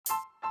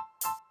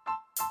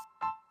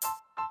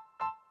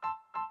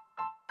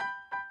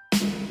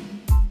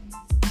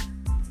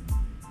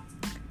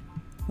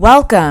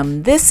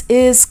Welcome. This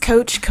is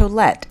Coach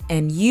Colette,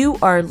 and you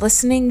are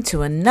listening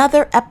to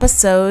another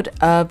episode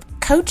of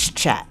Coach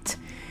Chat.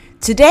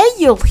 Today,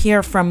 you'll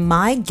hear from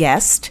my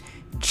guest,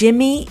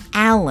 Jimmy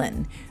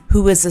Allen,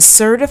 who is a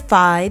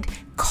certified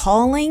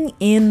Calling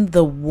in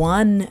the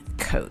One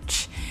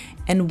coach.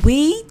 And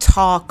we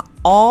talk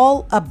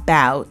all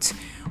about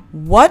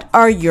what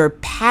are your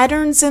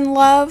patterns in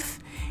love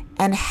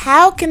and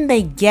how can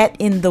they get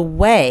in the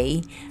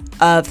way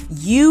of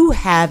you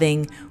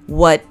having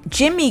what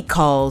Jimmy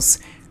calls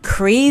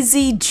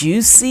crazy,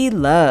 juicy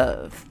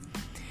love.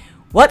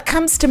 What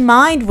comes to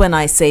mind when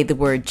I say the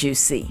word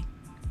juicy?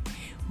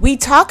 We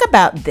talk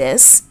about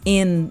this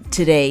in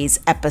today's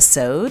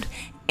episode,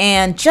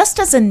 and just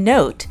as a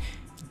note,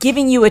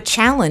 giving you a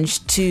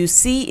challenge to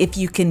see if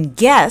you can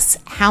guess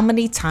how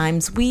many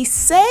times we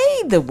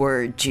say the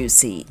word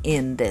juicy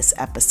in this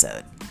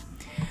episode.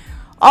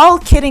 All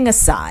kidding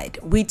aside,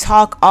 we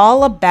talk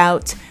all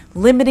about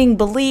limiting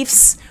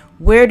beliefs.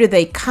 Where do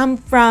they come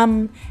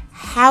from?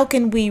 How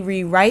can we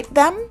rewrite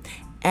them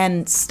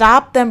and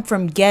stop them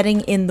from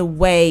getting in the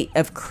way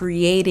of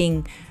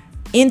creating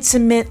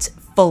intimate,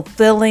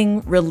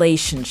 fulfilling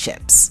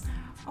relationships?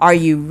 Are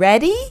you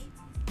ready?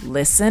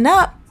 Listen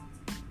up.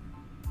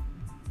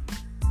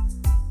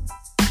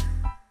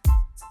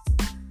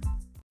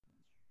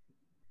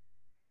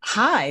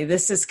 Hi,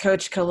 this is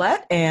Coach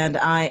Colette, and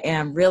I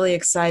am really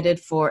excited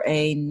for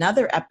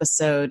another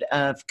episode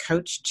of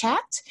Coach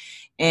Chat.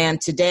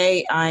 And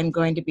today I'm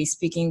going to be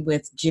speaking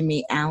with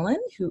Jimmy Allen,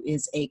 who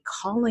is a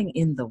Calling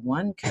in the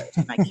One coach.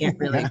 And I can't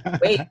really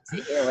wait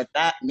to hear what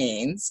that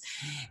means.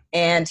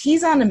 And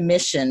he's on a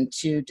mission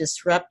to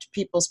disrupt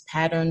people's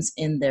patterns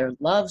in their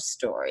love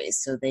stories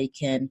so they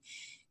can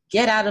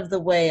get out of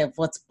the way of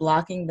what's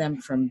blocking them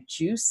from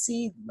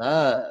juicy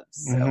love.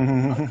 So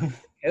welcome to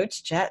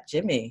Coach Chat,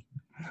 Jimmy.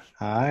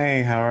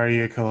 Hi, how are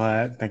you,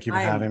 Colette? Thank you for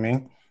having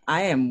me.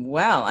 I am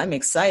well. I'm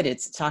excited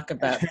to talk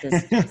about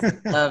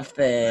this love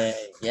thing.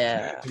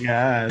 Yeah.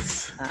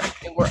 Yes.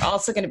 And we're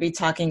also going to be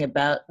talking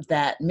about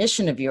that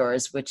mission of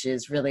yours, which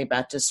is really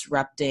about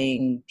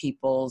disrupting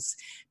people's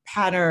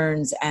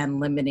patterns and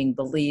limiting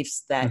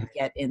beliefs that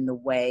get in the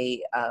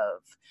way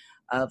of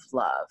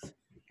love.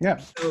 Yeah.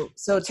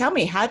 So tell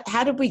me,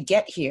 how did we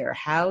get here?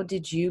 How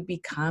did you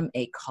become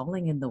a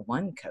Calling in the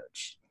One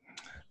coach?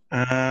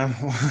 It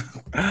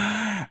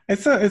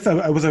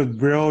was a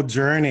real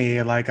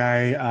journey. Like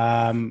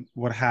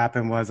what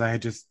happened was I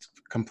had just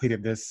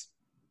completed this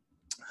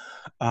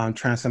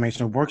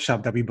transformational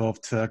workshop that we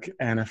both took,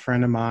 and a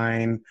friend of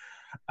mine,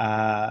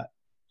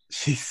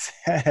 she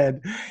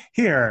said,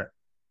 "Here,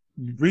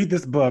 read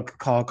this book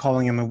called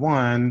Calling in the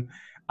One.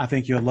 I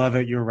think you'll love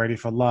it. You're ready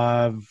for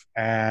love."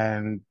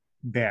 And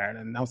there,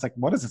 and I was like,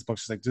 "What is this book?"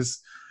 She's like,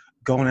 "Just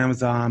go on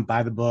Amazon,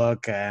 buy the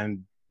book,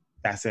 and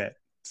that's it."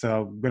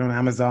 So went on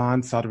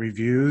Amazon, saw the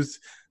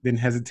reviews, didn't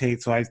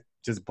hesitate. So I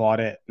just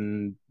bought it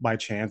and by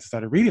chance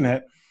started reading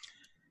it.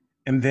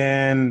 And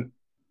then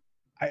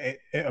a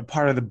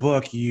part of the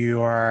book,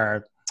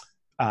 it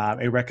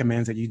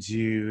recommends that you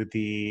do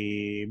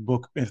the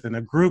book in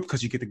a group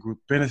because you get the group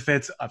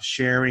benefits of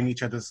sharing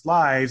each other's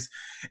lives.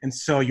 And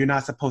so you're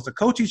not supposed to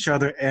coach each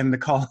other in the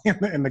call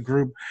in the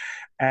group.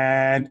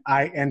 And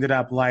I ended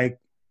up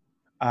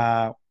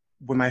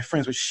when my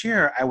friends would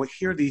share, I would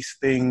hear these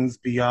things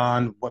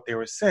beyond what they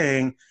were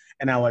saying,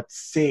 and I would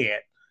say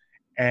it.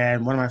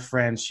 And one of my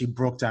friends, she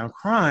broke down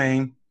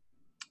crying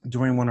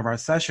during one of our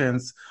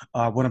sessions,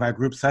 one of our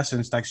group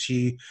sessions. Like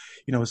she,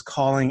 was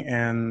calling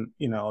in,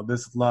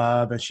 this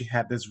love, and she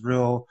had this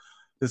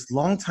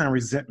long time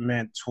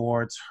resentment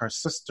towards her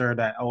sister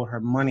that owed her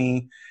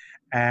money.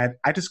 And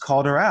I just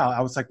called her out.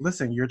 I was like,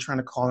 listen, you're trying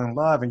to call in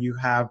love, and you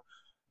have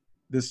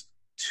this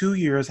 2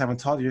 years haven't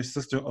taught your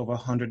sister over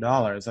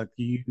 $100. Like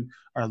you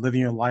are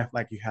living your life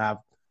like you have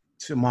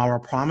tomorrow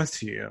promised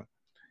to you.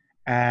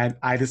 And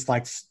I just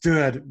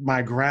stood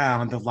my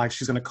ground of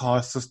she's going to call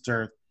her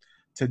sister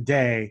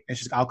today.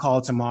 And I'll call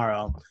her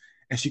tomorrow.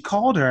 And she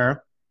called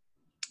her,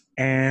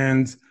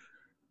 and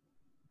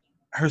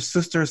her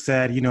sister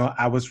said,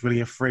 I was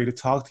really afraid to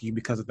talk to you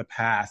because of the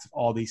past, of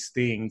all these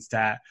things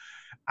that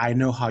I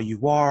know how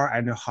you are. I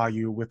know how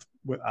you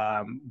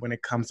when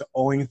it comes to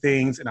owing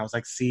things. And I was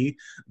like, see,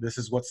 this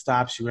is what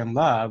stops you in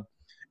love.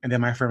 And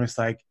then my friend was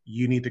like,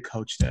 you need to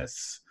coach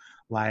this.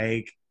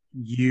 I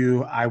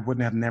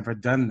wouldn't have never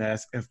done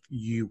this if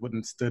you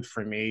wouldn't stood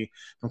for me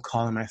from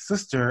calling my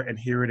sister. And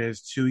here it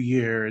is, 2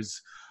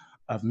 years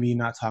of me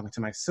not talking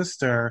to my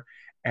sister.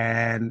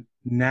 And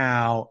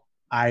now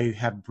I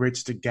have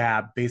bridged the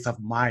gap based off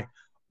my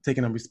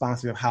taking a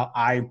responsibility of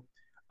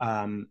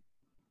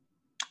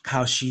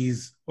how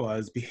she's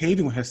was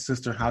behaving with her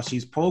sister, how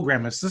she's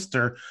programmed her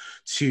sister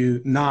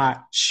to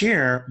not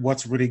share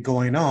what's really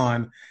going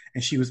on.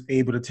 And she was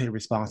able to take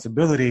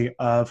responsibility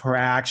of her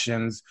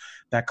actions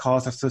that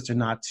caused her sister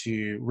not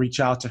to reach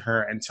out to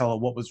her and tell her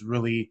what was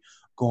really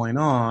going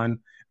on,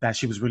 that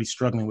she was really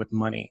struggling with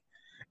money.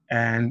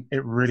 And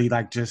it really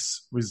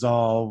just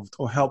resolved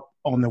or helped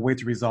on the way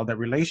to resolve that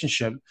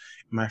relationship. And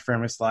my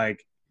friend was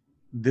like,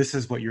 this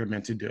is what you're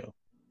meant to do.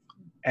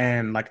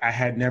 And like, I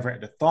had never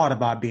had a thought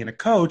about being a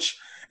coach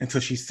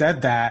until she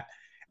said that.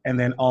 And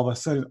then all of a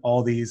sudden,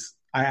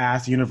 I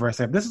asked the universe,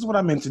 if this is what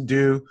I'm meant to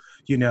do,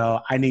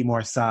 I need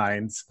more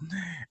signs.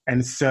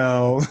 And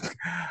so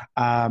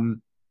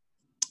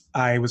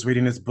I was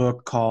reading this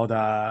book called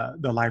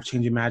The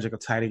Life-Changing Magic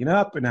of Tidying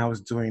Up, and I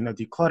was doing a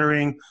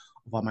decluttering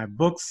of all my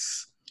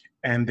books.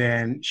 And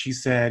then she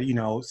said,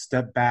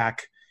 step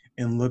back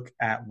and look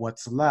at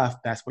what's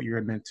left. That's what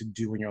you're meant to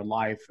do in your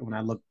life. And when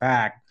I look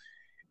back,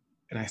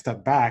 and I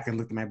stepped back and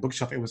looked at my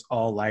bookshelf, it was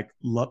all like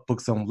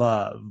books on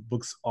love,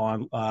 books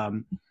on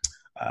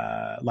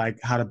like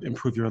how to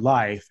improve your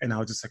life. And I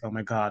was just like, oh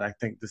my God, I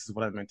think this is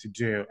what I'm meant to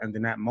do. And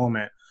in that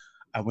moment,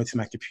 I went to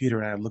my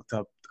computer and I looked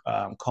up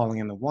Calling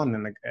in the One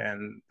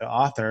and the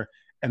author,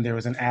 and there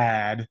was an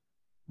ad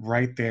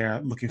right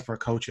there looking for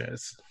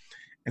coaches.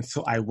 And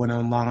so I went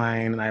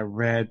online and I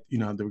read,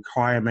 the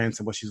requirements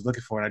and what she's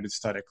looking for, and I just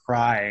started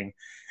crying.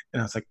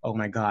 And I was like, oh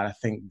my God, I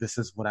think this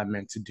is what I'm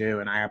meant to do.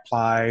 And I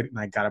applied and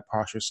I got a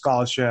partial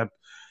scholarship,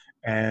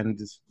 and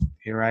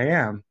here I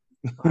am.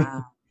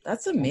 Wow.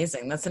 That's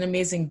amazing. That's an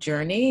amazing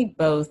journey,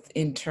 both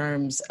in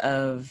terms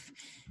of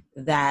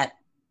that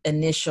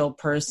initial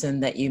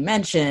person that you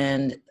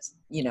mentioned,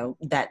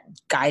 that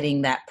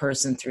guiding that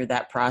person through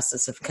that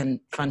process of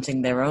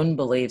confronting their own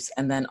beliefs,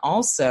 and then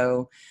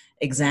also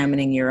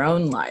examining your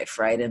own life,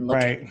 right? And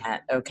looking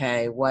at,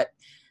 okay, what,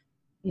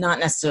 not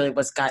necessarily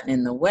what's gotten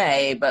in the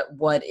way, but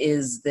what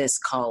is this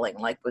calling?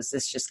 Like, was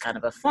this just kind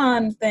of a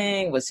fun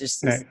thing? Was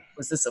this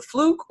a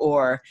fluke,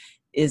 or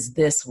is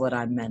this what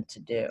I'm meant to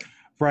do?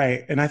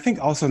 Right. And I think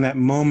also in that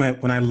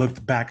moment when I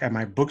looked back at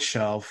my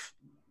bookshelf,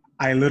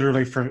 I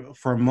literally for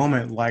a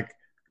moment, like,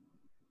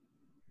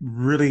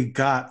 really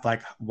got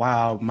like,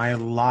 wow, my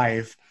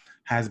life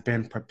has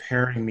been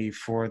preparing me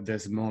for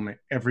this moment.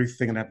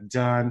 Everything that I've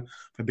done,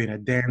 from being a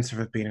dancer,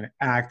 from being an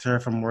actor,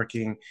 from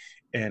working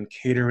in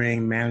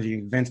catering,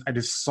 managing events, I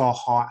just saw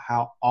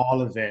how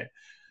all of it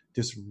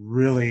just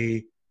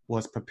really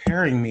was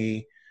preparing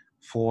me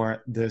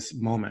for this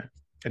moment.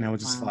 And I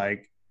was just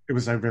like, it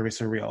was like very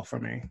surreal for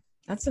me.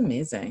 That's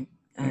amazing.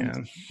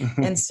 And,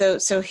 and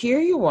so here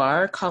you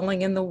are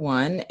calling in the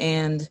one.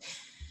 And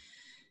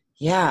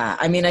yeah,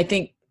 I mean, I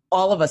think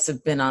all of us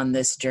have been on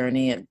this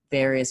journey at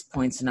various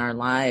points in our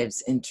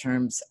lives in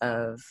terms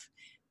of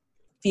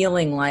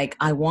feeling like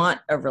I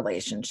want a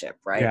relationship,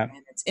 right? Yeah.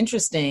 And it's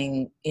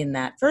interesting, in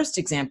that first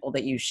example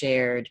that you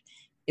shared,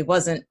 it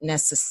wasn't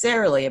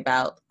necessarily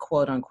about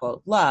quote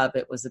unquote love.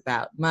 It was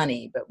about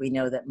money, but we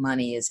know that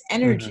money is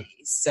energy.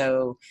 Mm-hmm.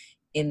 So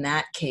in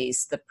that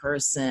case, the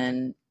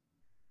person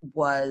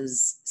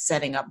was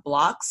setting up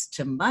blocks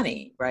to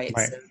money, right?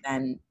 So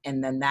then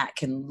that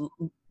can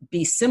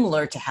be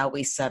similar to how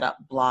we set up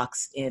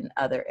blocks in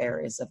other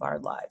areas of our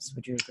lives.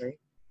 Would you agree?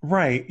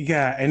 Right.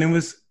 Yeah. And it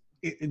was,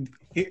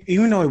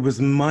 even though it was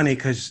money,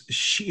 because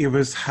it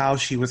was how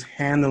she was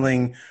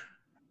handling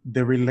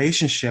the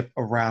relationship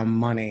around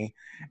money.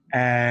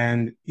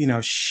 And,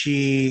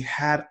 she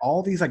had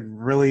all these like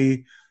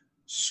really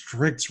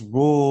strict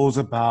rules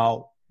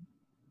about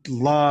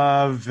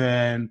love,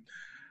 and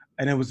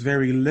it was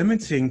very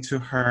limiting to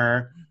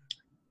her.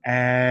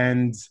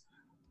 And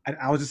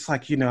I was just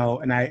like,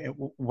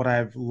 what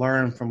I've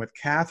learned from with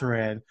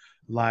Catherine,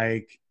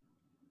 like,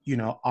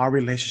 our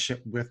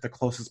relationship with the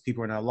closest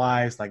people in our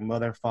lives, like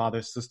mother,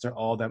 father, sister,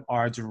 all of them,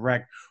 are a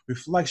direct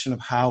reflection of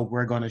how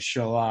we're going to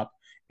show up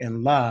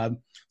in love.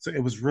 So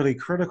it was really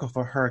critical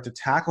for her to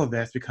tackle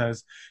this,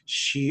 because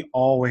she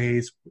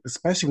always,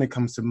 especially when it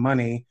comes to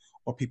money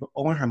or people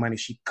owing her money,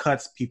 she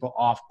cuts people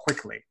off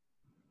quickly.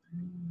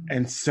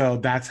 And so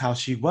that's how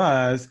she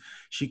was.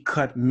 She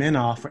cut men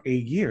off for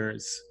 8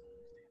 years.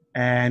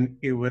 And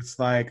it was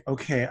like,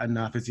 okay,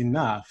 enough is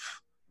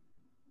enough.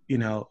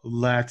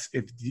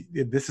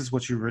 If this is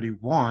what you really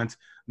want,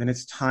 then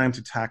it's time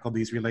to tackle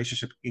these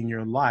relationships in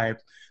your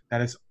life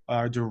that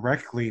are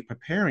directly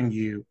preparing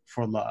you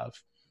for love.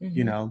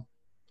 Mm-hmm.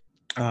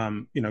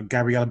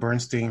 Gabrielle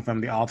Bernstein,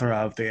 from the author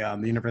of The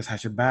Universe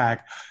Has Your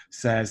Back,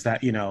 says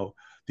that,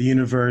 the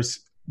universe,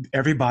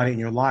 everybody in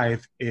your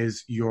life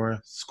is your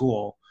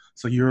school.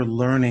 So you're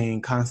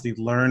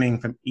constantly learning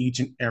from each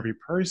and every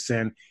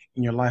person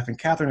in your life. And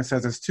Catherine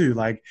says this too,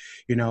 like,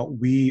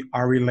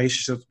 our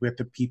relationships with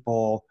the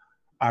people,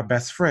 our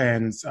best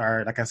friends,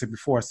 our, like I said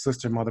before,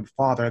 sister, mother,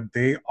 father,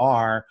 they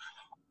are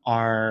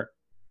our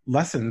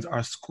lessons,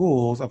 our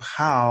schools of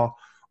how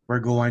we're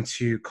going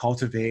to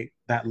cultivate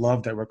that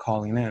love that we're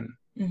calling in.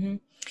 Mm-hmm.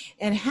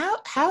 And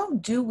how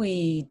do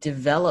we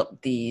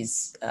develop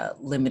these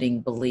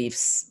limiting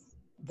beliefs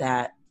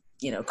that,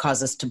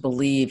 cause us to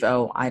believe,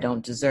 oh, I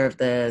don't deserve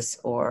this,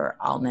 or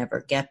I'll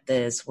never get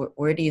this?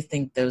 Where do you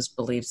think those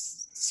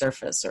beliefs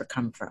surface or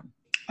come from?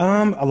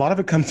 A lot of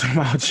it comes from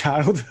our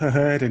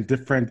childhood and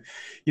different,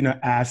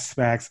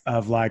 aspects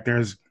of, like,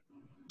 there's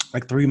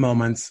like 3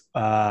 moments,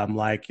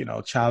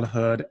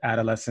 childhood,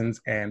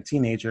 adolescence, and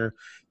teenage,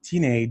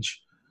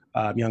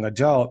 young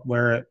adult,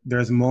 where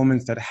there's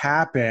moments that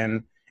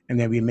happen and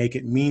then we make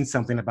it mean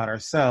something about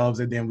ourselves,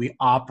 and then we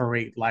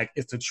operate like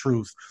it's the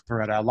truth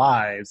throughout our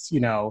lives.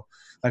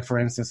 Like for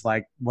instance,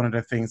 like one of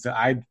the things that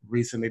I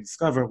recently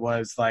discovered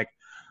was like,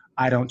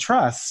 I don't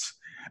trust.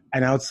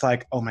 And I was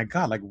like, oh my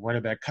God, like where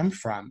did that come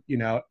from?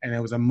 And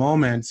it was a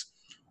moment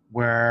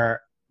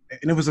where,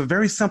 and it was a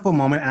very simple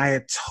moment, and I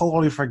had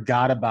totally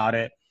forgot about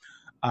it.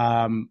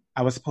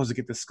 I was supposed to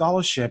get the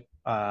scholarship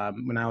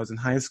when I was in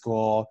high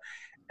school,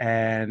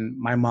 and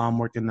my mom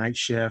worked a night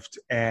shift,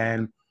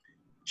 and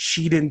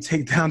she didn't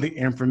take down the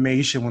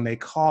information when they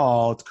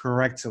called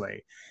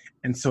correctly.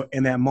 And so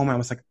in that moment, I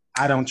was like,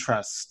 I don't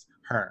trust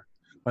her.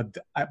 But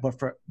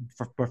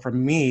for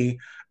me,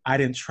 I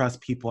didn't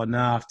trust people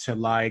enough to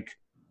like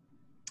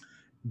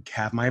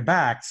have my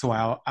back. So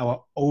I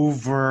will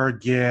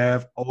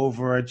overgive,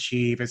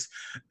 overachieve. It's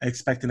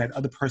expecting that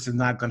other person's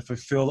not going to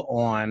fulfill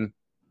on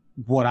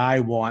what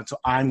I want. So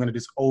I'm going to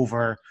just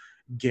over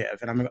give.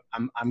 And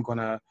I'm going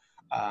to,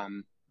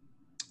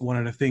 one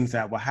of the things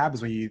that what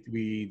happens when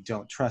we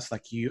don't trust,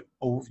 like you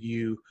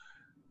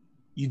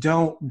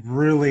don't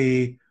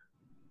really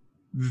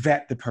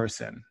vet the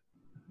person.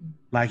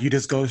 Like you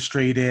just go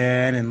straight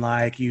in, and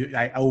like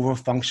I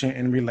overfunction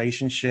in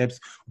relationships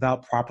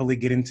without properly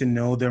getting to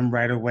know them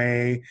right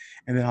away.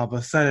 And then all of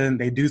a sudden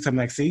they do something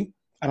like, see,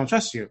 I don't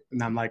trust you.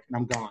 And I'm like,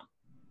 I'm gone.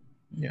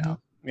 Yeah.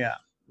 Yeah.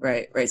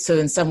 Right. So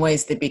in some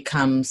ways they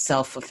become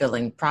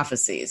self-fulfilling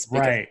prophecies.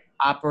 Right.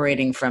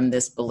 Operating from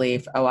this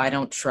belief, oh, I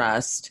don't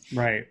trust.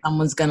 Right.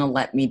 Someone's going to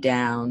let me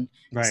down.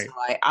 Right. So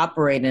I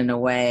operate in a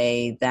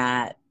way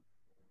that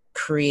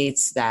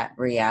creates that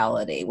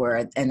reality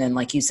and then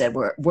like you said,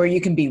 where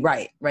you can be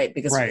right.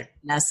 Because in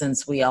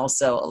essence, we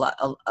also,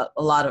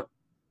 a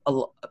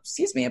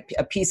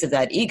piece of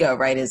that ego,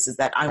 right, is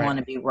that I want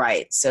to be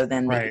right. So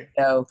then the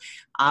ego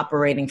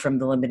operating from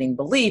the limiting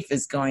belief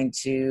is going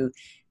to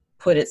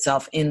put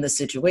itself in the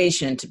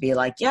situation to be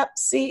like, yep,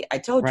 see, I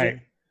told you.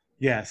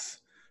 Yes.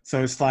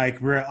 So it's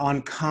like we're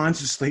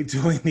unconsciously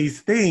doing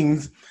these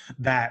things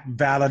that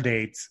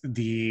validates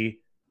the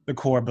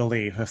core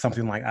belief of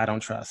something like I don't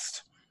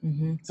trust.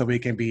 Mm-hmm. So we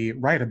can be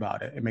right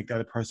about it and make the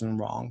other person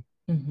wrong.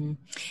 Mm-hmm.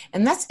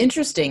 And that's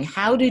interesting.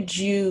 How did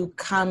you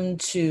come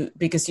to,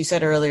 because you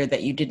said earlier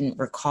that you didn't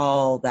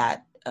recall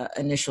that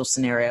initial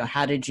scenario,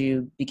 how did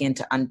you begin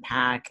to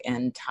unpack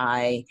and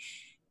tie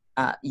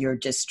your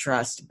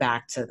distrust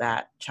back to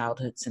that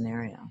childhood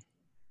scenario?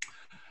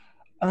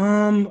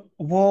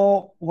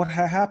 Well, what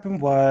had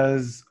happened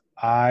was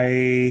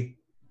I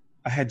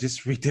had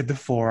just redid the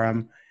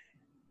forum,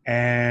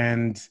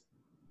 and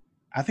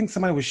I think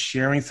somebody was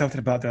sharing something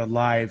about their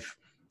life,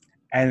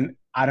 and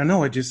I don't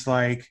know, it just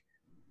like,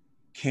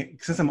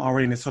 since I'm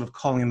already in this sort of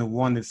calling in the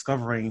one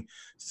discovering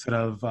sort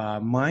of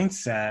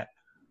mindset,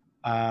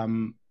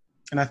 and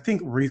I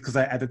think because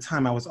at the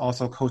time I was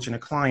also coaching a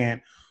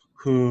client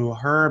who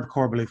her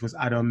core belief was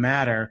I don't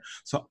matter.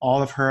 So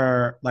all of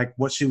her, like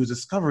what she was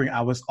discovering,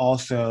 I was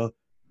also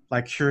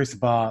like curious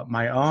about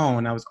my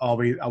own. I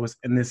was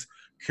in this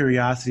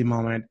curiosity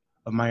moment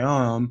of my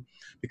own,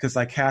 because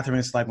like Catherine,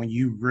 it's like when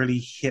you really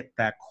hit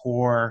that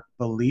core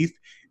belief,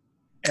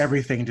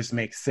 everything just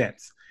makes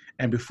sense.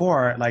 And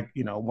before, like,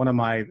 one of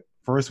my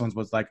first ones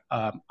was like,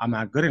 I'm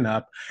not good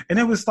enough. And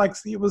it was like,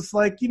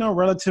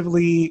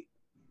 relatively,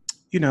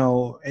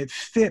 it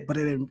fit, but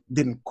it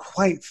didn't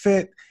quite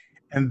fit.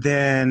 And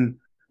then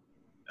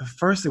at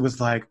first it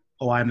was like,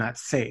 oh, I'm not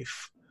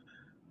safe.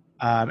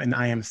 And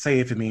I am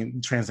safe,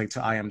 translate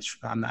to I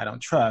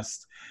don't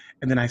trust.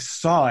 And then I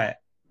saw it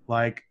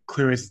like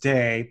clear as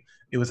day.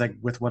 It was like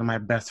with one of my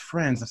best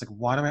friends. I was like,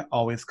 why do I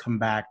always come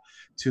back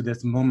to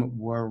this moment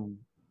where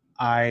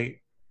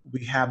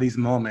we have these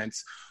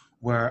moments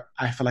where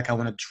I feel like I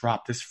want to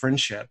drop this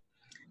friendship.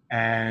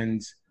 And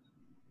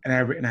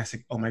I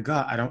said, oh my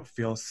God, I don't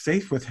feel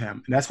safe with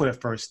him. And that's when it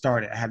first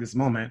started. I had this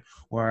moment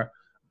where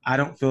I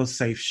don't feel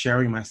safe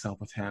sharing myself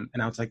with him.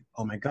 And I was like,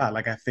 oh my God,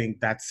 like, I think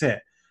that's it.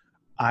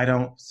 I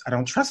don't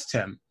trust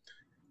him.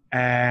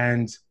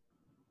 And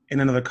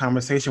in another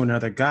conversation with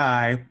another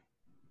guy,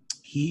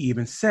 he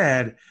even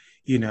said,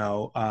 he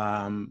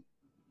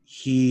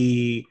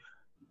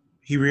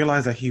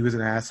realized that he was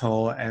an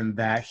asshole and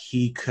that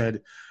he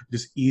could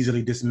just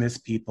easily dismiss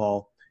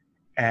people.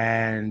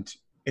 And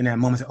in that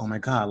moment, I said, oh my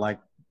God, like,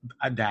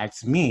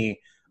 that's me.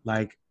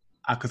 Like,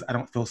 because I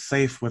don't feel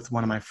safe with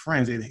one of my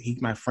friends.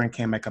 My friend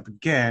came back up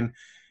again.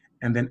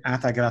 And then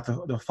after I got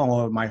off the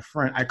phone with my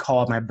friend, I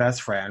called my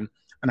best friend.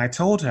 And I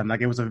told him,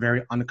 like, it was a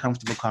very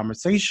uncomfortable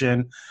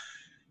conversation.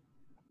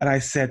 And I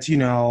said,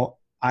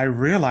 I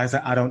realized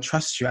that I don't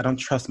trust you. I don't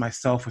trust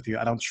myself with you.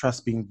 I don't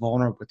trust being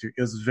vulnerable with you.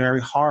 It was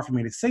very hard for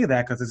me to say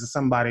that because this is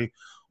somebody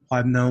who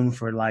I've known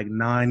for like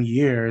 9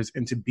 years,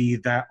 and to be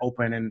that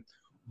open and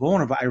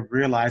vulnerable, I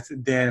realized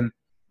then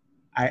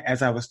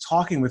as I was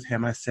talking with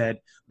him, I said,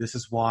 this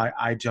is why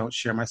I don't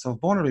share myself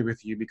vulnerably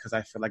with you, because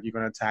I feel like you're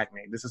going to attack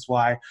me. This is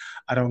why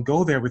I don't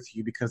go there with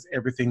you, because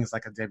everything is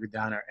like a Debbie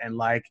Downer. And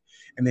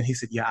then he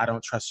said, yeah, I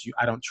don't trust you.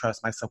 I don't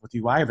trust myself with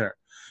you either.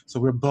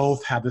 So we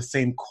both have the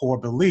same core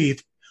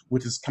belief,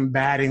 which is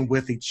combating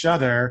with each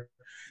other,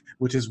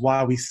 which is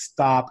why we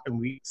stop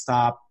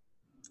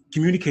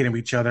communicating with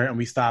each other, and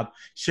we stop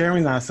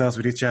sharing ourselves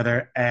with each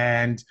other,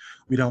 and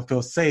we don't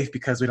feel safe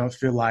because we don't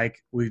feel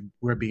like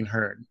we're being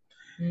heard.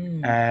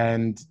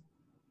 And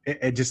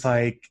it just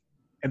like,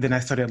 and then I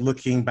started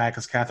looking back,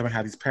 because Catherine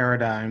had these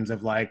paradigms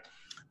of like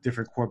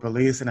different core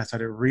beliefs, and I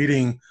started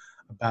reading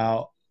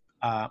about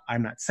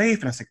I'm not safe,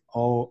 and I was like,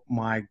 oh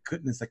my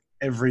goodness, like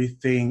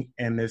everything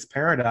in this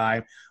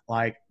paradigm,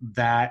 like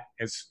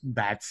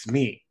that's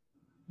me.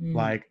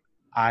 Like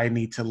I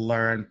need to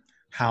learn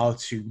how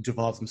to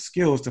develop some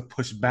skills to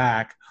push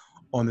back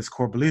on this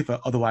core belief,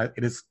 but otherwise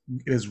it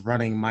is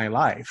running my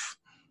life.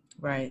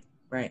 Right.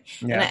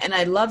 Yeah. And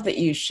I love that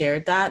you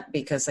shared that,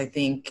 because I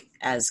think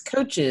as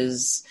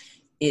coaches,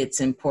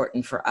 it's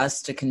important for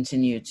us to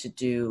continue to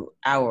do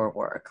our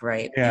work,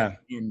 right? Yeah.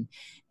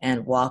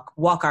 And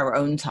walk our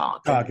own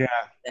talk. Oh,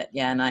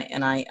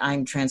 yeah.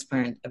 I'm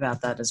transparent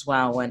about that as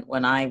well.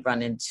 When I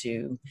run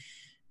into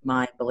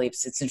my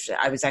beliefs, it's interesting.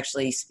 I was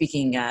actually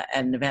speaking at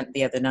an event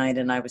the other night,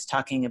 and I was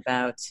talking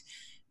about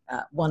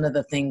one of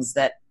the things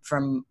that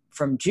from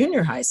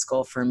junior high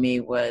school for me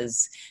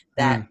was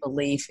that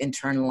belief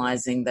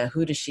internalizing the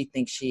who does she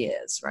think she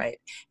is, right?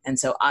 And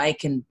so I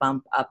can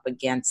bump up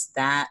against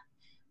that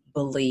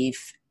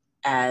belief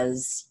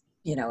as,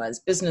 you know, as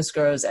business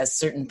grows, as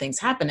certain things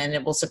happen, and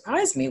it will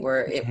surprise me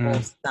where it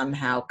will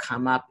somehow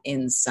come up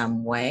in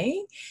some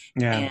way.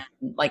 Yeah.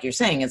 And like you're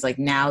saying, it's like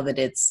now that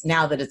it's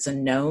a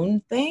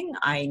known thing,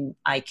 I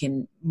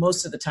can,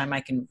 most of the time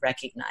I can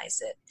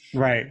recognize it,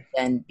 Right,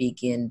 and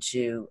begin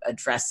to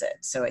address it.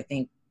 So I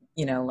think,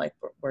 you know, like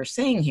we're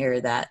saying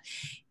here, that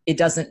it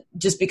doesn't,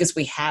 just because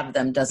we have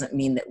them doesn't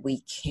mean that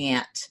we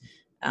can't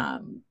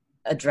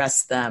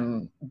address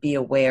them, be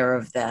aware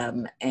of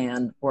them,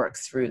 and work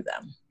through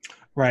them.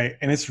 right.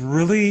 And it's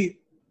really,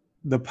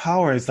 the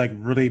power is like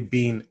really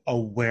being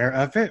aware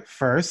of it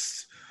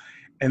first.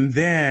 And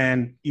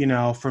then, you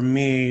know, for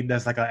me,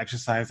 that's like an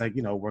exercise, like,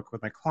 you know, work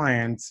with my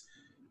clients.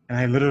 And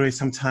I literally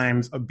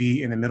sometimes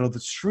be in the middle of the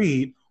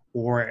street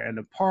or in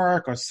a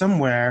park or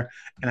somewhere,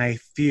 and I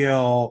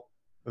feel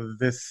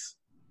this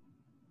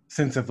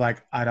sense of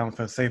like, I don't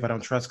feel safe, I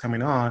don't trust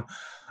coming on.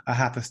 I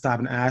have to stop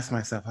and ask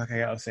myself,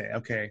 okay, I'll say,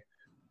 okay,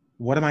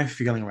 what am I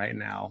feeling right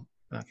now?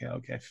 Okay,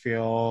 I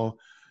feel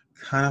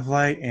kind of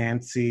like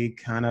antsy,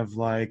 kind of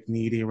like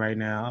needy right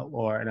now.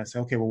 And I say,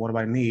 okay, well, what do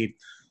I need?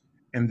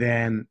 And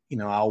then, you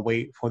know, I'll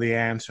wait for the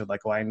answer.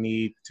 Like, oh, I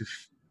need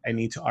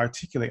to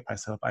articulate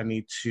myself. I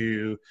need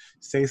to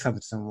say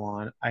something to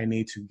someone. I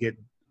need to get,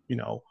 you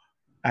know,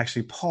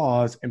 actually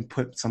pause and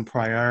put some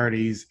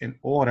priorities in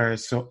order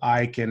so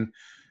I can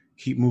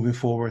keep moving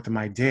forward in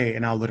my day.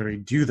 And I'll literally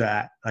do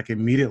that like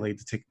immediately,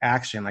 to take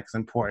action. Like, it's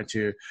important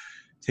to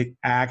take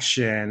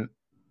action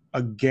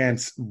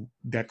against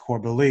that core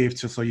belief,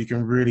 so you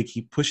can really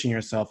keep pushing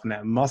yourself in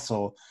that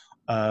muscle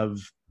of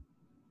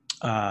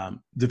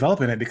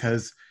developing it.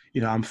 Because,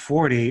 you know, I'm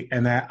 40,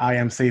 and that I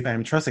am safe, I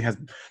am trusting has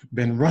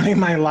been running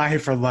my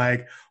life for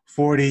like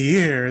 40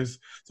 years.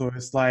 So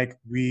it's like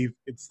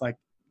it's like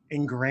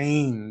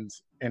ingrained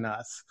in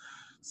us.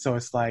 So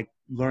it's like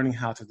learning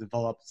how to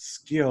develop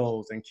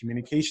skills and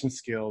communication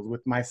skills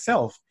with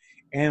myself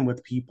and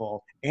with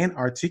people, and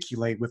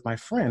articulate with my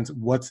friends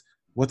what's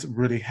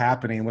really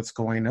happening, what's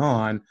going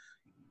on,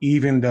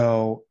 even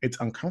though it's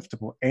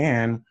uncomfortable.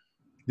 And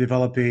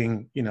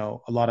developing, you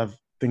know, a lot of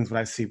things that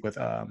I see with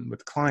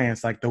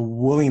clients, like the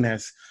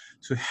willingness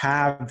to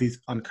have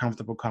these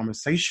uncomfortable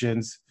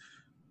conversations,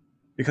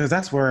 because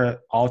that's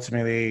where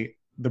ultimately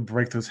the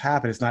breakthroughs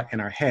happen. It's not in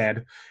our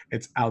head;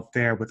 it's out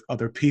there with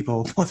other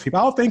people. Most people,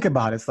 I'll think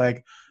about it. It's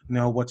like, you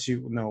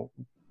know,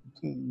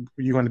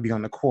 you're going to be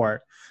on the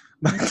court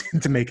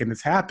to making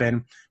this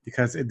happen,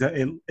 because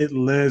it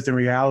lives in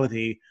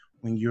reality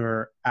when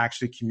you're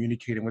actually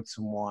communicating with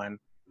someone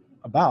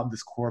about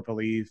this core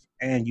belief,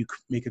 and you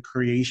make a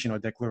creation or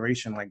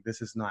declaration like,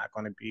 this is not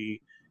going to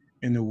be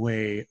in the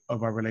way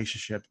of our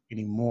relationship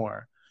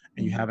anymore.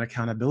 And you have an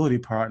accountability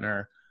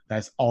partner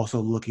that's also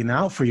looking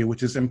out for you,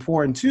 which is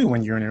important too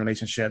when you're in a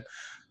relationship,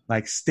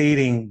 like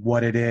stating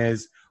what it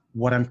is,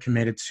 what I'm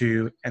committed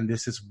to, and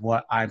this is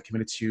what I'm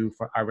committed to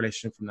for our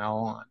relationship from now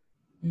on.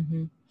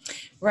 Mm-hmm.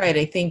 Right.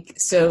 I think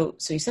so.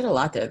 So you said a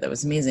lot there. That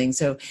was amazing.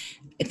 So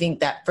I think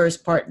that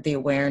first part, the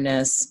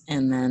awareness,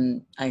 and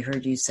then I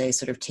heard you say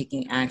sort of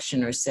taking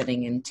action or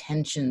setting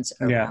intentions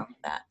around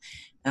that.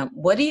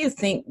 What do you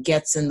think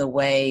gets in the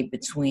way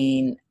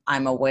between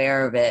I'm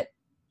aware of it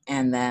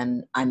and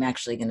then I'm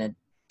actually going to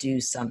do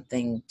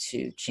something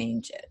to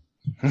change it?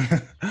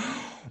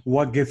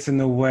 What gets in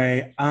the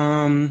way?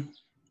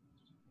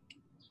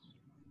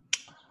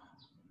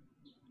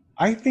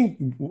 I think,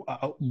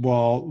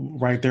 well,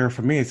 right there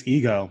for me, it's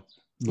ego.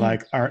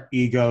 Like, our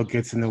ego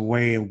gets in the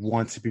way and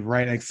wants to be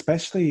right,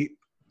 especially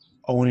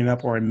owning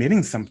up or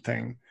admitting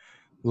something.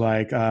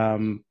 Like,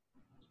 you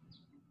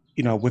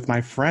know, with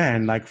my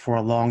friend, like for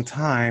a long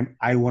time,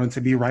 I wanted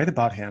to be right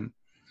about him.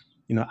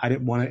 You know, I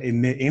didn't want to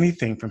admit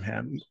anything from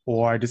him,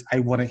 or I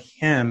wanted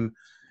him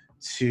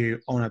to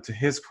own up to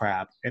his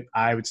crap. And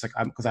I was like,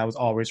 because I was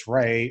always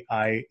right.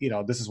 You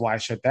know, this is why I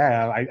shut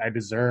down. I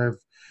deserve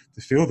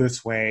to feel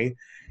this way.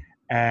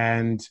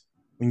 And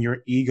when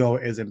your ego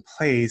is in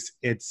place,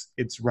 it's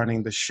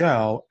running the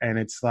show, and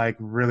it's like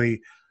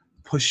really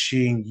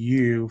pushing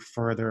you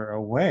further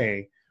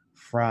away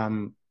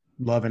from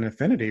love and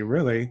infinity,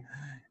 really.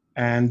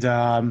 And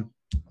a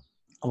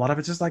lot of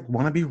it's just like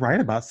want to be right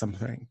about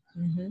something,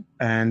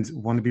 and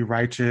want to be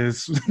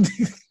righteous, and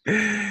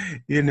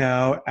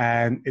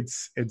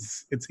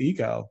it's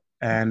ego.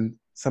 And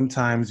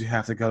sometimes you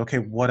have to go, okay,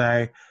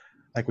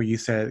 like what you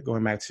said,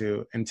 going back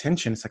to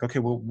intention, it's like, okay,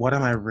 well, what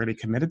am I really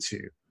committed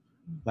to?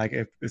 Like,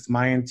 if it's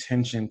my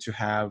intention to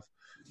have,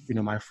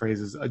 my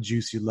phrase is a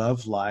juicy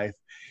love life,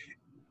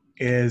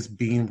 is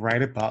being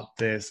right about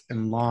this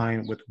in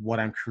line with what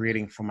I'm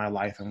creating for my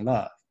life and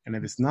love. And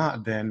if it's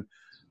not, then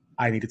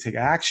I need to take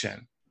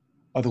action.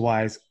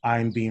 Otherwise,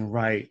 I'm being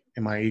right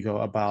in my ego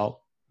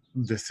about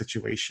this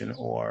situation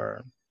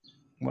or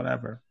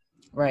whatever.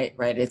 Right.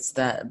 It's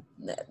that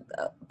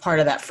part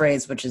of that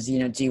phrase, which is,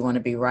 do you want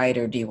to be right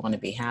or do you want to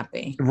be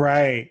happy?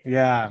 Right.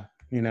 Yeah.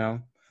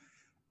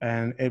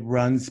 And it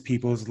runs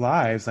people's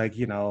lives. Like,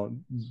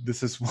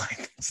 this is why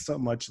there's so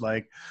much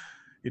like,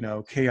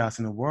 chaos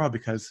in the world,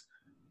 because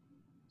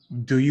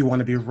do you want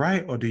to be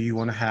right or do you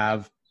want to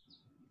have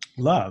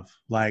love?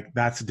 Like,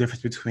 that's the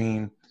difference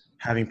between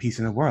having peace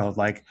in the world.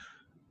 Like,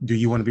 do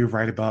you want to be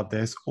right about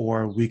this,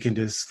 or we can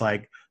just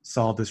like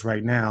solve this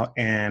right now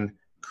and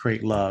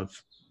create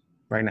love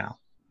right now?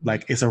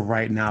 Like, it's a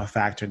right now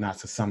factor,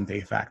 not a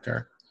someday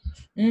factor.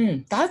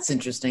 That's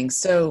interesting.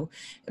 So,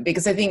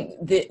 because I think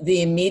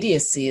the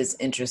immediacy is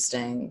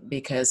interesting,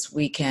 because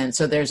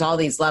so there's all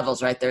these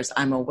levels, right? There's,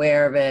 I'm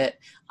aware of it.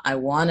 I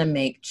want to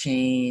make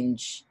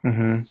change.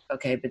 Mm-hmm.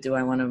 Okay. But do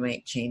I want to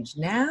make change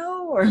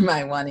now, or am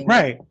I wanting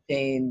to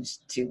change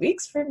 2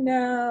 weeks from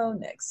now,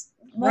 next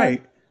month?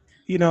 Right.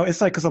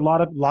 It's like, cause a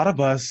lot of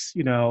us,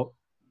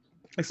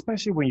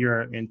 especially when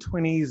you're in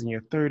 20s and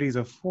your 30s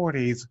or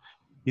 40s,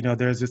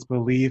 there's this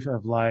belief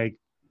of like,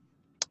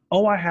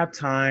 oh, I have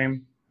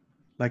time.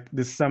 Like,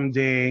 this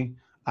someday,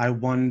 I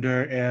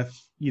wonder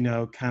if,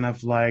 kind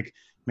of like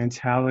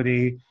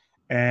mentality.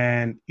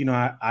 And,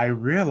 I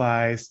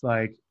realized,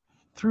 like,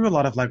 through a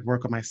lot of like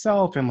work on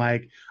myself, and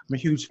like, I'm a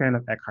huge fan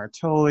of Eckhart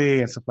Tolle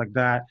and stuff like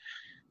that.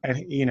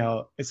 And,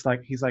 it's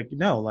like, he's like,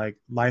 like,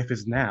 life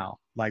is now.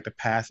 Like, the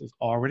past is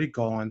already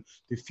gone.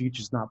 The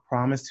future's not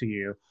promised to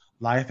you.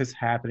 Life is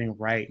happening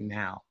right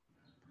now.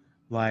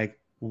 Like,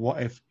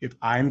 what if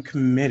I'm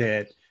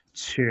committed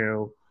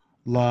to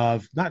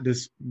love, not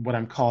just what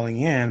I'm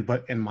calling in,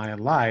 but in my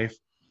life,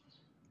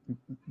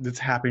 that's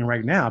happening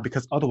right now,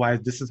 because otherwise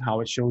this is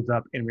how it shows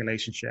up in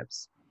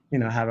relationships.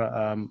 I have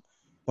one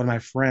of my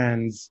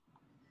friends,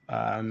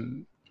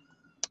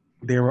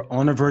 they were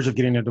on the verge of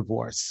getting a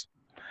divorce,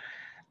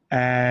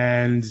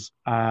 and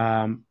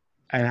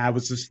I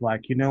was just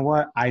like, you know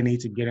what, I need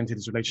to get into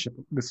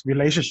this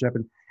relationship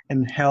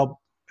and help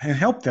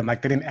them.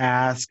 Like, they didn't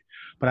ask,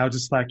 but I was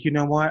just like, you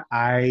know what,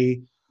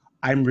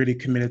 I'm really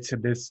committed to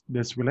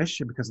this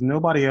relationship, because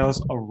nobody else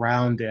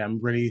around them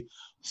really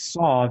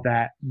saw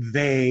that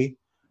they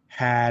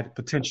had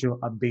potential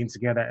of being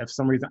together. If for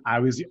some reason I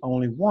was the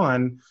only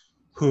one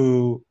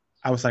who,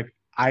 I was like,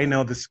 I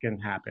know this can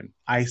happen.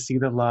 I see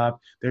the love.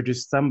 There are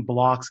just some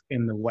blocks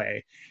in the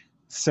way.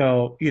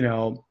 So,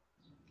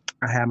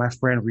 I had my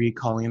friend Reed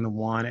calling in the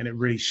one, and it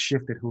really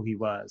shifted who he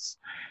was.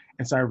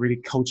 And so I really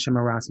coached him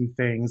around some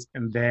things.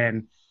 And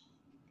then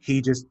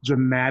he just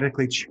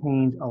dramatically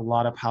changed a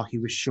lot of how he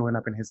was showing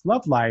up in his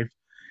love life.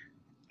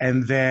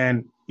 And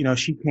then,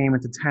 she came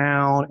into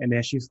town, and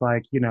then she's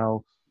like,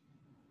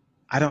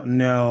 I don't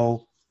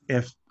know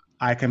if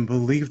I can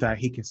believe that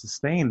he can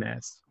sustain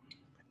this.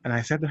 And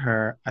I said to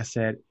her, I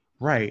said,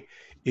 right,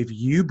 if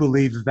you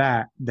believe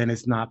that, then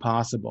it's not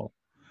possible.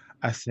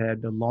 I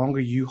said, the longer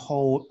you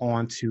hold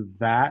on to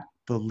that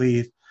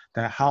belief,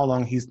 that how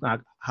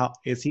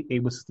is he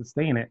able to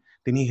sustain it,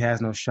 then he has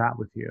no shot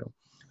with you.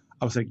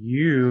 I was like,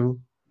 you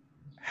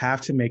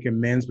have to make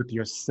amends with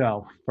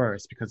yourself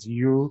first, because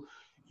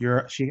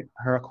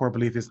her core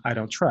belief is I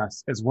don't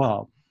trust as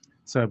well.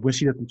 So when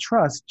she doesn't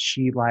trust,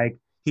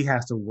 he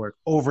has to work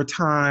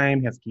overtime,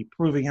 he has to keep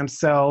proving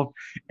himself,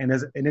 and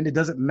then it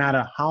doesn't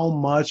matter how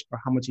much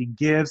he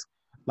gives,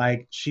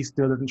 like, she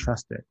still doesn't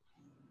trust it,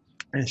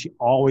 and she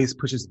always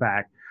pushes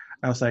back.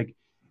 I was like,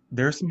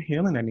 there's some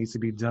healing that needs to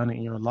be done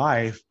in your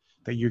life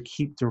that you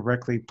keep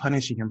directly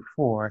punishing him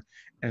for.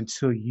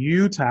 Until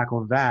you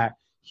tackle that,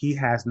 he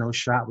has no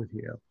shot with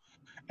you.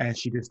 And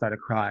she just started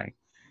crying.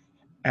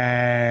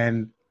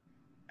 And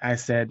I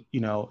said,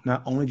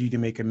 not only do you need to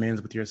make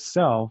amends with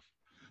yourself,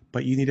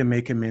 but you need to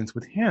make amends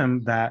with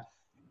him, that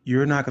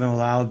you're not going to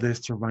allow this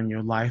to run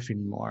your life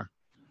anymore.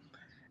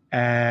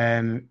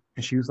 And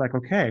she was like,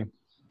 okay,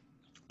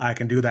 I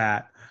can do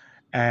that.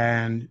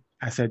 And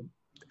I said,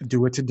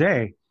 do it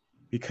today,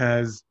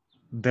 because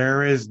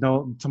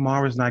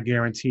tomorrow is not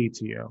guaranteed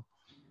to you.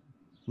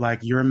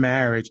 Like, your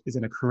marriage is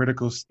in a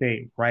critical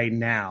state right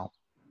now.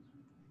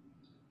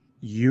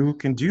 You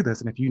can do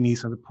this. And if you need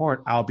some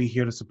support, I'll be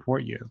here to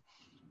support you.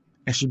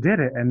 And she did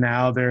it. And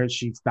now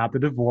she stopped the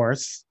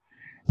divorce,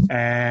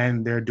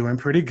 and they're doing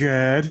pretty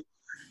good.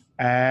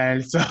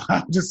 And so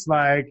I'm just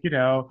like,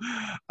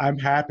 I'm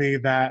happy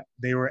that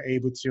they were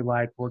able to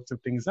like work some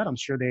things out. I'm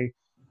sure they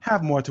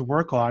have more to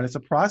work on. It's a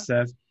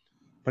process,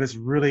 but it's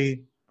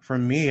really for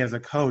me as a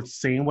coach,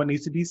 saying what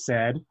needs to be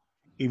said,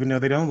 even though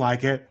they don't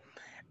like it,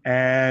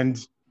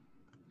 and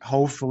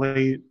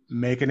hopefully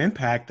make an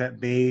impact that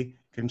they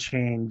can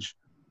change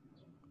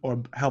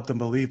or help them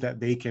believe that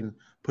they can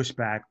push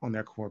back on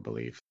their core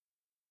belief.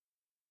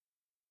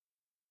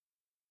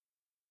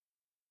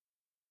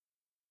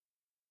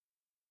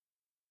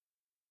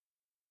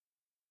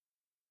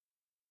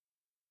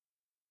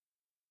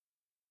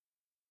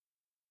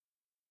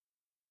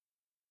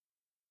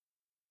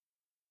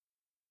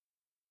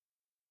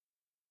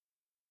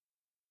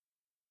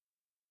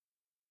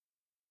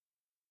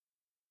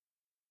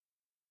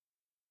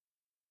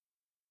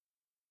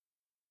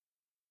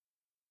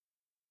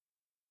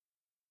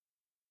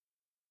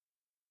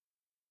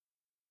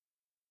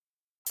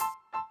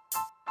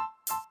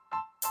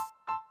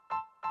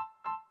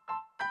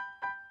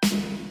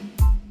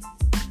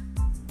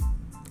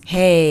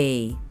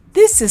 Hey,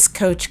 this is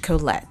Coach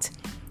Colette.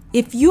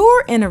 If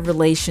you're in a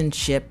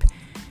relationship,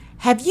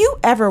 have you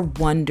ever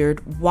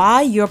wondered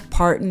why your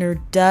partner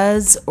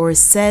does or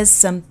says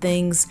some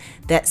things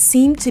that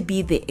seem to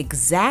be the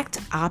exact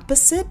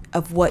opposite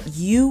of what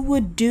you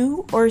would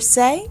do or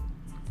say?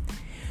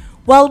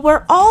 Well,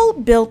 we're all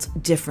built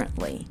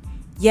differently,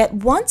 yet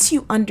once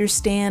you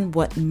understand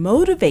what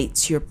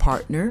motivates your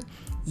partner,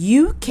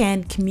 you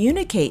can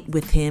communicate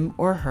with him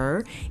or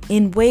her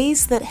in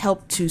ways that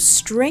help to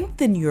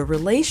strengthen your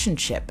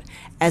relationship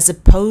as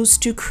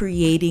opposed to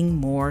creating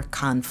more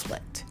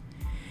conflict.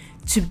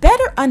 To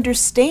better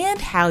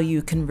understand how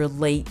you can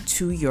relate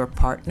to your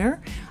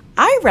partner,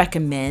 I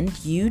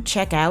recommend you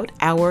check out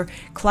our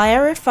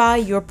Clarify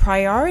Your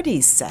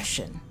Priorities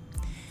session.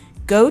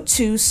 Go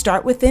to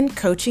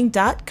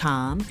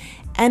startwithincoaching.com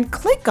and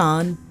click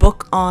on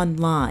Book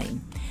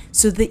Online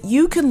so that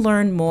you can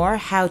learn more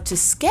how to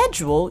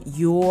schedule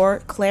your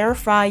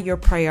Clarify Your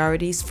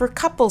Priorities for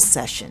Couples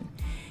session.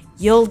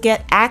 You'll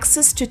get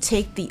access to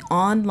take the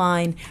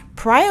online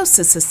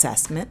Priosis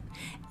assessment,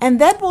 and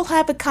then we'll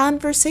have a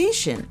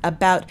conversation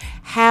about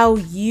how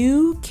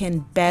you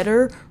can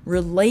better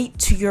relate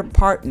to your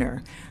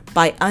partner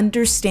by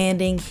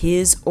understanding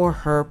his or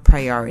her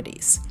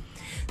priorities.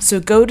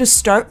 So go to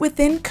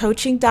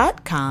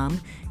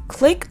startwithincoaching.com,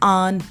 click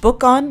on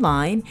Book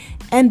Online,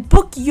 and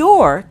book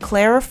your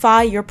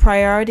Clarify Your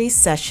Priorities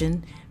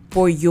session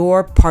for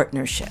your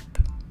partnership.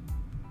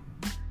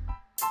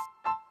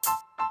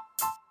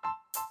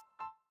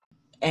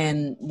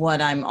 And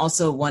what I'm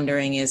also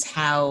wondering is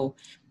how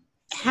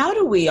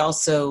do we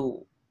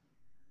also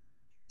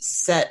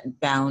set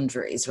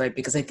boundaries, right?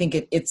 Because I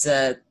think it's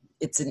an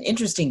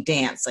interesting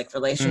dance. Like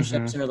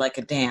relationships are like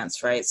a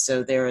dance, right?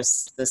 So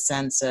there's the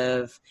sense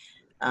of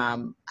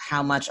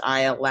how much I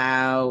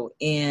allow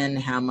in,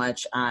 how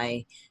much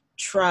I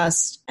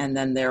trust, and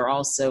then there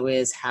also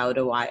is how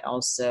do I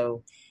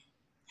also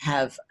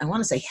have, I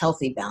want to say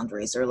healthy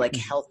boundaries or like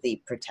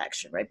healthy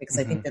protection, right? Because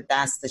I think that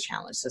that's the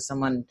challenge. So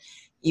someone,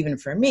 even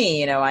for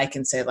me, I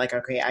can say like,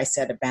 okay, I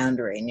set a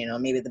boundary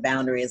and, maybe the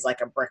boundary is like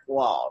a brick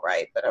wall,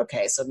 right? But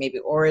okay, so maybe,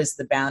 or is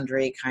the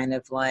boundary kind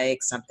of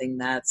like something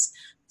that's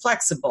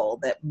flexible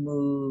that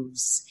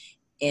moves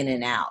in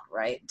and out,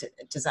 right?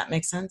 Does that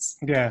make sense?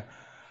 Yeah.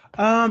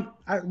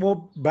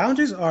 Well,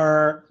 boundaries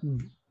are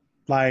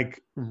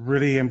like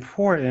really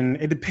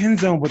important. It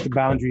depends on what the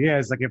boundary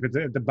is. Like if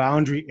the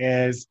boundary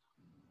is,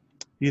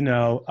 you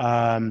know,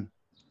 um,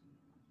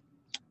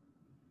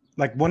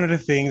 like one of the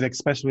things, like,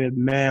 especially with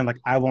men, like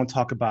I won't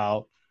talk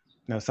about,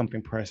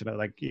 something personal.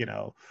 Like,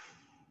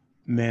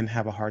 men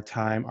have a hard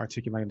time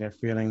articulating their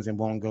feelings and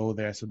won't go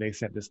there. So they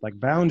set this like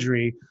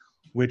boundary,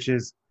 which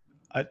is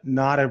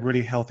not a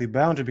really healthy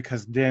boundary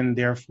because then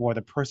therefore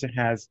the person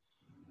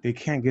they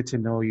can't get to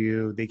know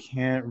you. They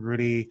can't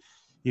really,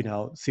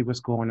 see what's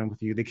going on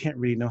with you. They can't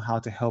really know how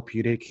to help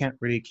you. They can't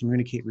really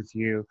communicate with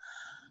you.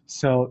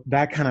 So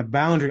that kind of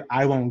boundary,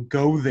 I won't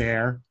go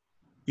there.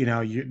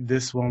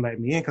 This won't let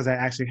me in because that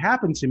actually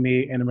happened to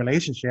me in a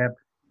relationship.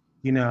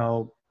 You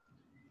know,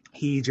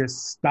 he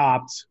just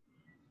stopped.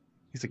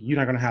 He's like, "You're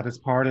not gonna have this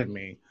part of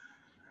me."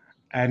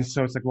 And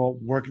so it's like, well,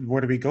 where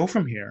do we go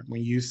from here?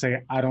 When you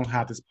say I don't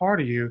have this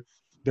part of you,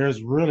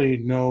 there's really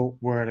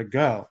nowhere to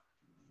go.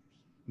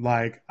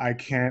 Like I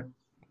can't.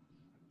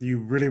 You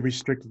really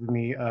restricted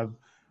me of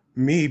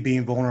me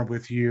being vulnerable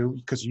with you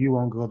because you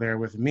won't go there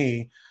with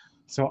me.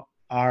 So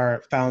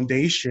our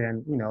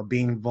foundation,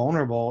 being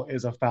vulnerable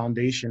is a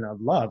foundation of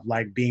love,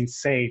 like being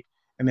safe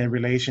in a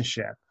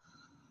relationship.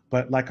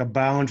 But like a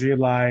boundary,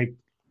 like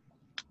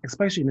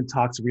especially in a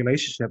toxic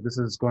relationship, this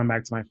is going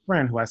back to my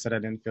friend who I said I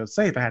didn't feel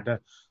safe. I had to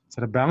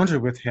set a boundary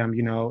with him,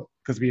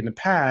 because we in the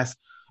past,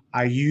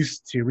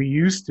 we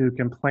used to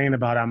complain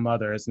about our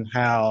mothers and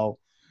how,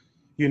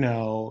 you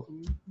know,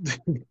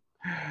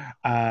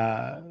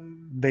 uh,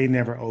 they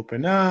never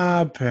open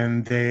up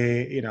and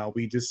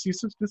we just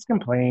used to just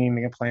complain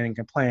and complain and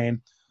complain.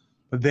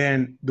 But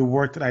then the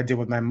work that I did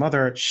with my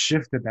mother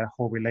shifted that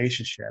whole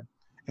relationship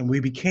and we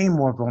became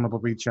more vulnerable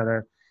with each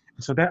other.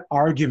 So that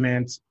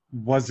argument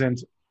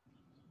wasn't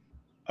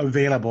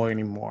available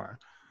anymore.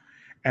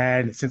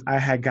 And since I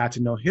had got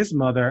to know his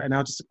mother, and I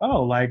was just,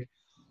 oh, like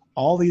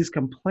all these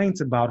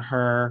complaints about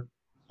her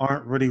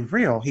aren't really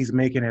real. He's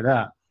making it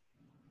up.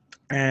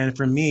 And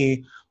for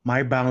me,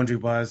 my boundary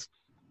was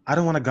I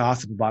don't want to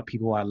gossip about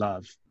people I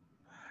love.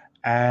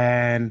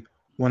 And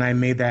when I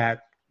made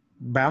that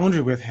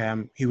boundary with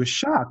him, he was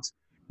shocked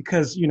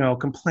because,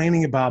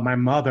 complaining about my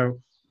mother,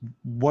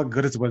 what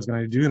good is what's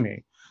going to do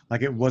me?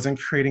 Like it wasn't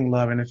creating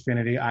love and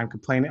affinity. I'm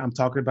complaining, I'm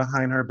talking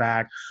behind her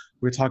back.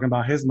 We're talking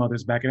about his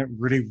mother's back, and it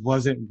really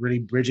wasn't really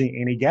bridging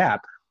any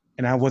gap.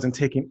 And I wasn't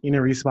taking any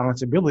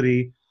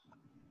responsibility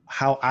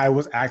how I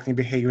was acting,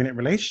 behaving in a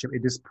relationship.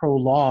 It just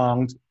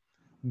prolonged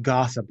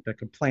gossip, the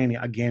complaining.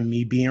 Again,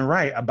 me being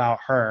right about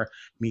her,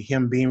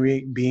 him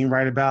being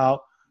right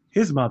about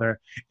his mother.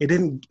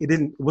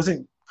 It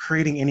wasn't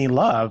creating any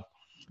love.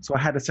 So I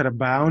had to set a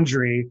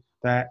boundary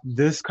that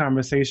this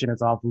conversation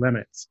is off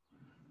limits.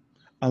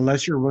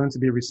 Unless you're willing to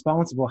be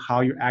responsible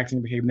how you're acting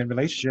and behaving in a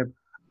relationship,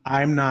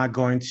 I'm not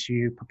going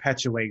to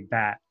perpetuate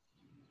that.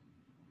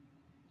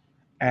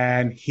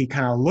 And he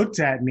kind of looked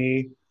at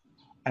me,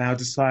 and I was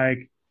just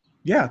like,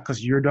 yeah,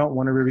 because you don't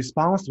want to be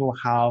responsible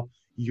how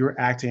you're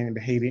acting and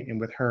behaving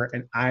with her,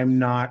 and I'm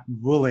not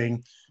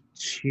willing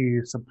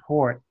to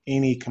support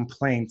any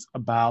complaints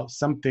about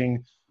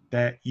something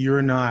that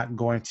you're not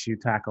going to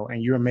tackle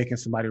and you're making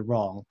somebody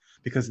wrong.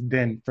 Because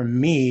then for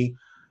me,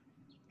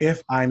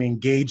 if I'm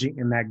engaging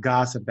in that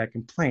gossip, that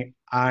complaint,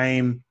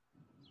 I'm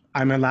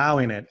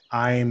allowing it.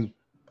 I'm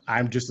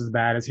just as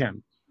bad as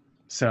him.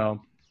 So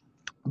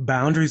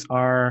boundaries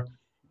are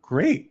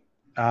great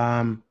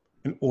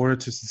in order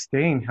to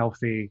sustain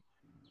healthy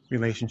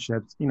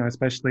relationships,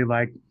 especially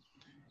like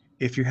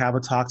if you have a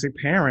toxic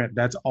parent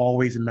that's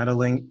always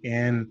meddling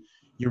in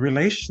your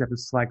relationship.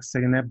 It's like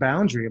setting that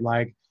boundary,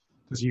 like,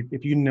 because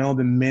if you know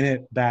the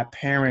minute that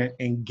parent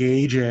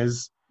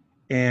engages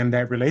in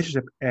that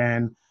relationship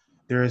and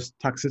there's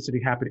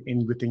toxicity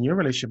happening within your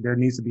relationship, there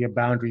needs to be a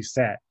boundary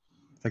set.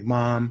 It's like,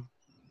 Mom,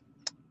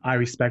 I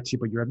respect you,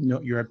 but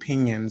your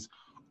opinions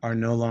are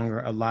no longer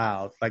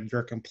allowed. Like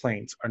your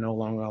complaints are no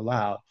longer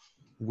allowed.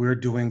 We're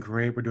doing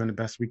great. We're doing the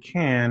best we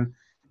can.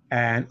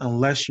 And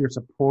unless you're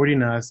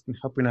supporting us and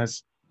helping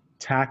us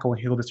tackle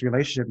and heal this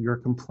relationship, your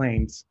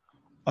complaints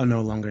are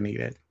no longer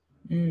needed.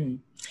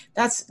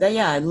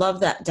 Yeah, I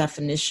love that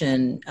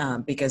definition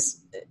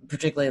because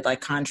particularly like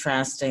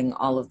contrasting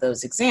all of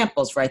those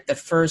examples, right? The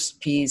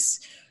first piece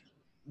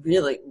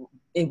really,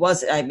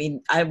 I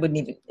wouldn't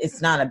even,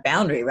 it's not a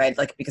boundary, right?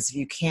 Like, because if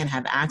you can't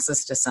have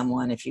access to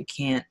someone, if you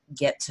can't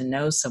get to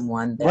know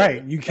someone,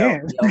 right, you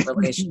can't. No real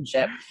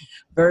relationship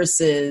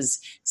versus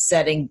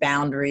setting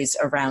boundaries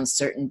around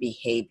certain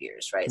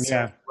behaviors, right?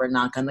 Yeah. So we're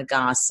not going to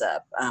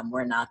gossip.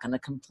 We're not going to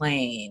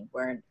complain.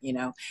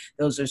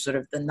 Those are sort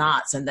of the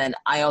knots. And then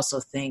I also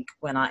think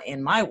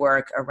in my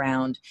work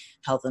around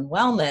health and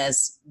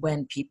wellness,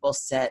 when people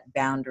set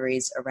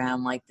boundaries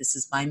around like, this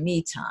is my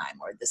me time,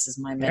 or this is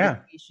my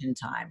meditation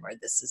time, or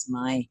this is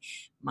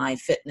my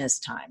fitness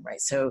time, right?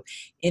 So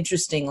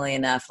interestingly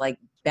enough, like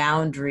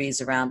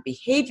boundaries around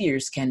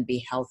behaviors can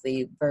be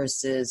healthy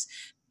versus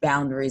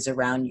boundaries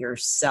around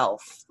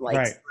yourself,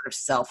 like sort of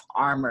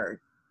self-armor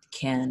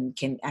can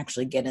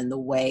actually get in the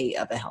way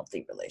of a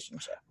healthy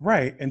relationship.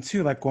 Right. And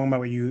too, like going by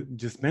what you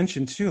just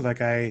mentioned too,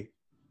 like I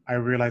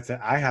realized that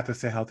I have to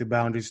set healthy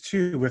boundaries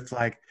too with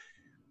like,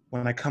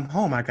 when I come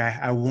home, like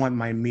I want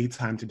my me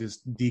time to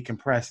just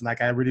decompress. And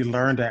like I really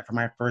learned that from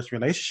my first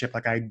relationship.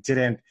 Like I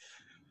didn't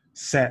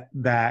set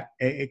that.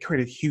 It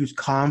created huge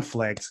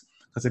conflict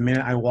because the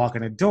minute I walk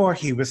in the door,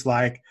 he was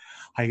like,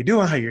 how you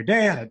doing? How your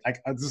day? I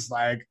was just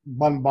like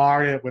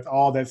bombarded with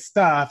all this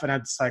stuff. And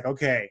I'm just like,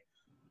 okay,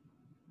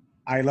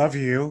 I love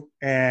you.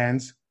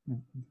 And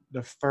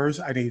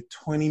I need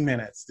 20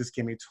 minutes. Just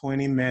give me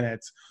 20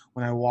 minutes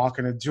when I walk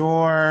in the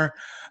door,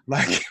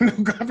 like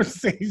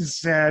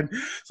conversation,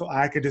 so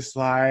I could just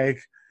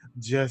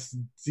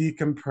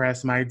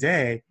decompress my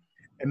day.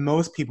 And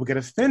most people get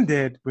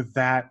offended with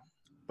that,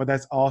 but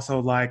that's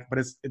also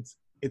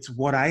it's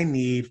what I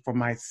need for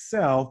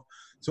myself,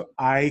 so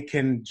I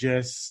can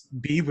just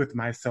be with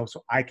myself,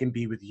 so I can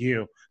be with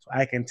you, so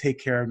I can take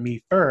care of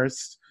me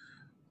first,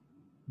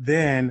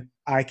 then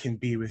I can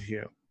be with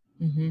you.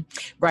 Mm-hmm.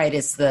 Right.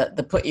 It's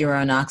the put your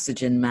own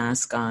oxygen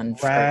mask on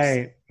first.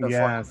 Right.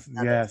 Yes.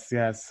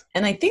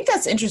 And I think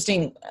that's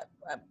interesting,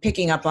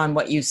 picking up on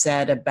what you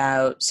said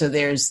about, so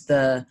there's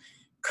the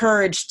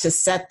courage to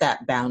set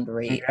that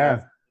boundary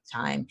of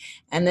time.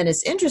 And then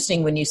it's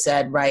interesting when you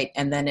said, right,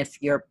 and then if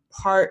your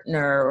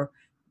partner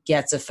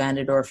gets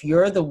offended, or if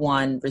you're the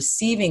one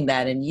receiving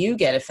that and you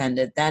get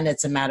offended, then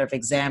it's a matter of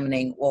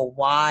examining, well,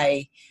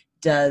 why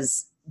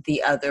does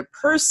the other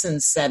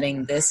person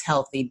setting this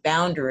healthy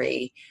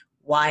boundary,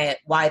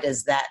 why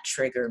does that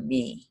trigger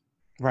me?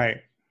 Right.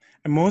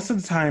 And most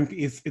of the time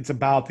it's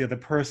about the other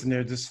person.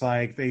 They're just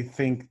like, they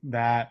think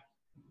that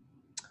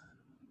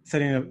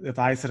if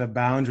I set a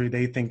boundary,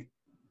 they think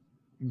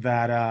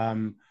that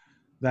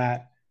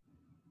that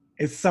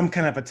it's some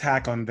kind of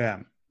attack on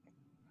them.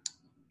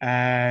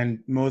 And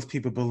most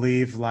people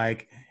believe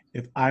like,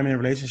 if I'm in a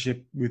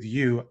relationship with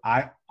you,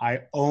 I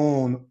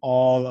own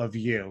all of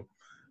you.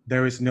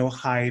 There is no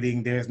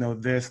hiding. There's no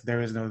this.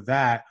 There is no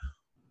that.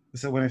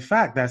 So when in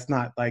fact, that's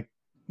not like,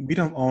 we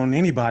don't own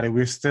anybody.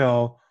 We're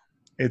still,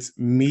 it's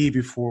me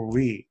before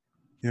we,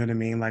 you know what I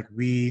mean? Like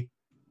we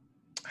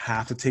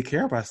have to take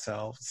care of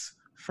ourselves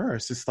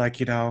first. It's like,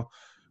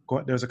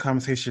 there's a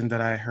conversation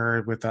that I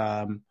heard with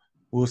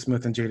Will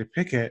Smith and Jada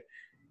Pinkett.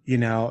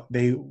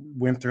 They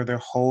went through their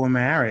whole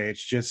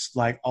marriage just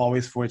like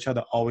always for each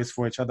other, always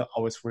for each other,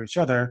 always for each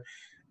other.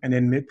 And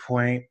then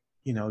midpoint,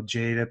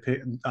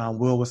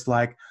 Will was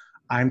like,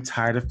 I'm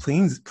tired of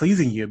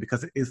pleasing you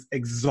because it's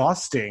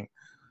exhausting.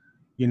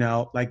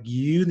 Like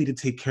you need to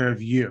take care of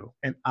you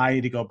and I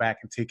need to go back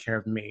and take care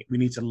of me. We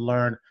need to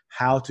learn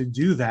how to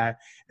do that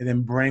and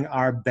then bring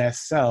our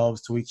best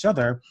selves to each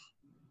other.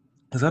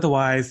 Because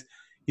otherwise,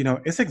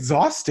 it's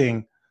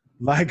exhausting.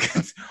 Like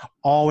it's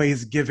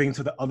always giving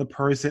to the other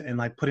person and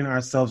like putting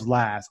ourselves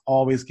last,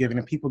 always giving.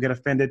 And people get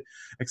offended,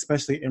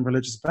 especially in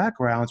religious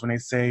backgrounds, when they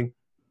say,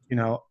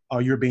 oh,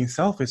 you're being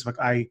selfish. Like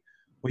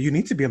well, you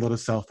need to be a little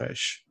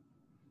selfish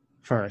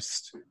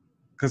first.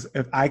 Because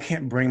if I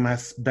can't bring my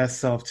best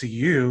self to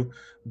you,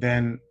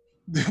 then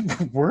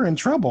we're in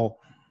trouble.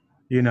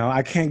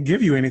 I can't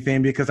give you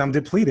anything because I'm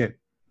depleted.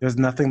 There's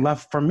nothing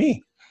left for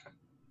me.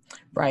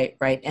 Right.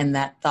 And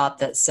that thought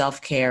that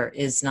self-care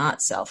is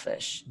not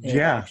selfish. It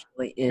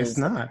actually is it's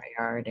not. a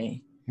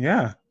priority.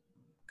 Yeah.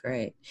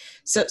 Great.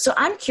 So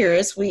I'm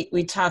curious,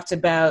 we talked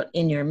about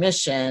in your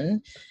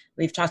mission,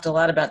 we've talked a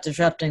lot about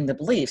disrupting the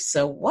beliefs.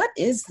 So what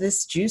is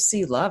this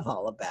juicy love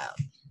all about?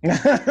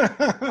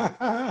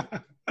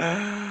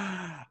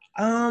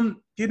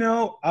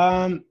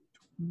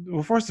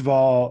 Well, first of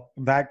all,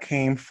 that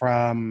came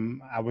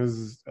from,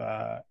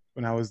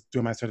 when I was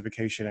doing my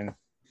certification, and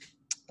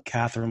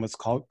Catherine was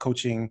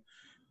coaching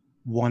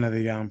one of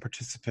the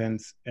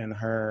participants in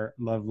her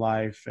love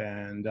life.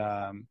 And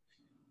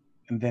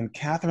then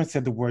Catherine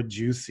said the word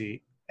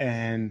juicy,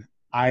 and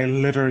I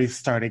literally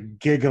started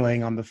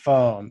giggling on the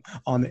phone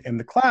in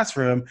the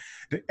classroom.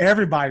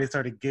 Everybody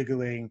started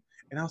giggling.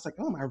 And I was like,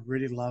 oh, I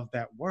really love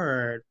that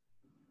word.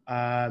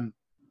 And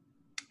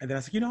then I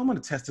was like, I'm going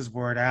to test this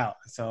word out.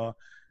 So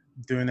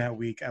during that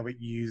week, I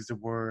would use the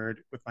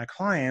word with my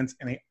clients,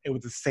 and it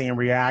was the same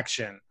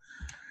reaction.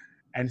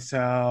 And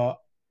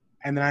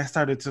then I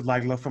started to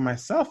like look for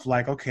myself,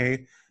 like,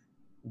 okay,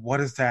 what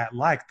is that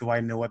like? Do I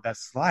know what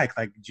that's like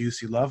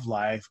juicy love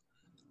life?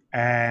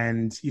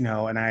 And,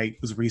 and I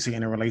was recently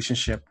in a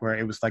relationship where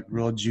it was like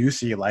real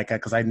juicy, like,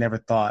 because I never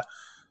thought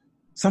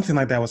something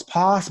like that was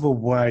possible,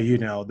 where,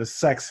 the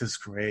sex is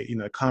great,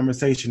 the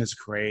conversation is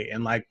great.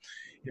 And like,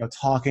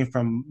 talking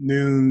from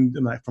noon,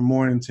 like from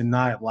morning to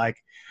night, like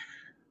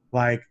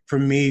for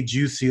me,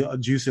 juicy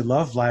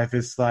love life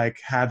is like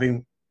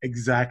having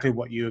exactly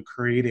what you're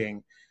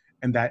creating,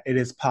 and that it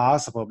is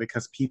possible,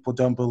 because people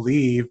don't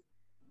believe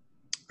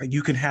that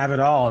you can have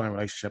it all in a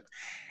relationship,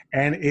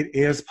 and it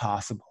is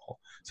possible.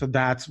 So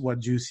that's what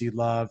juicy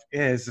love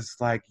is. It's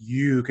like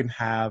you can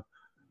have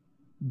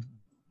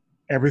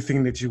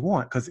everything that you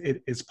want because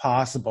it is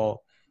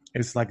possible.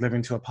 It's like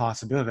living to a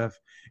possibility of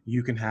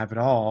you can have it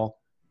all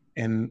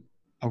in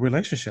a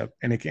relationship,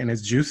 and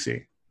it's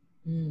juicy.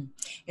 Mm.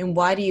 And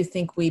why do you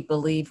think we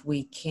believe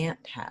we can't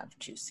have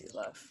juicy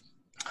love?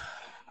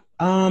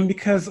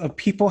 Because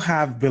people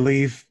have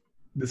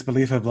this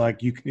belief of like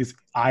it's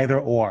either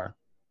or.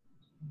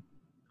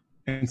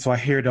 And so I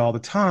hear it all the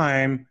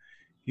time,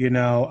 you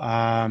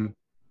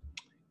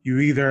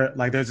either,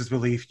 like, there's this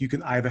belief you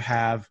can either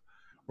have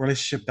a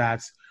relationship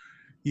that's,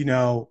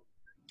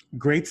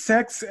 great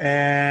sex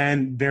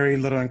and very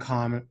little in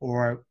common,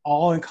 or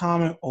all in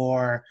common,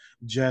 or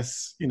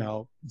just,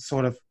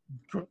 sort of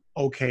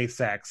okay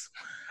sex.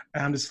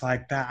 And I'm just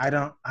like, that I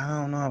don't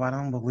know. I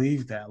don't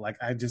believe that. Like,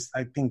 I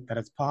think that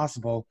it's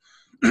possible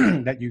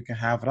that you can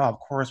have it all. Of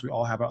course, we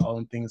all have our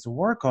own things to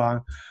work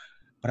on,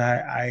 but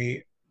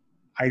I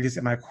just,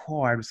 at my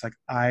core, I'm just like,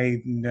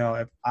 I know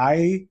if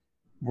I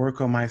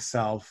work on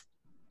myself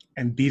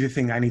and be the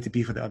thing I need to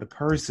be for the other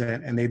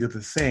person, and they do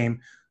the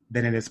same,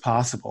 then it is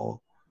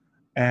possible.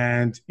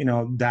 And,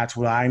 that's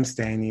what I'm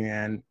standing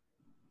in.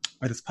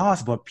 But it's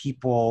possible.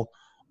 People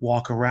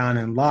walk around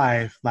in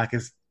life like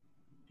it's,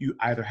 you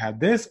either have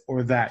this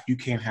or that. You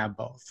can't have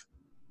both.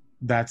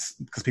 That's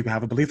because people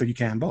have a belief that you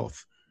can't have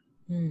both.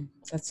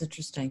 That's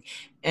interesting.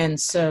 And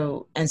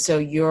so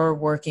you're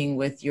working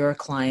with your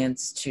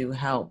clients to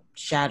help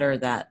shatter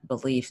that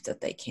belief that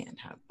they can't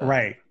have both.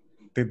 Right.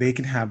 That they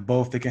can have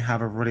both. They can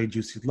have a really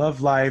juicy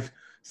love life,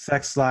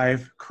 sex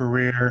life,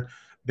 career.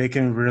 They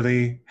can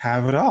really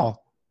have it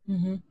all.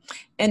 Mm-hmm.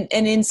 And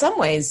in some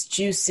ways,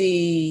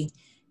 juicy,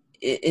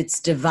 it's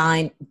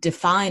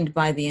defined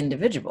by the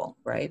individual,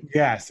 right?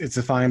 Yes, it's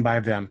defined by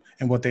them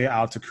and what they're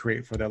out to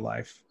create for their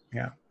life.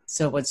 Yeah.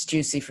 So what's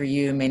juicy for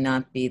you may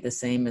not be the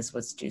same as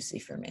what's juicy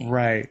for me.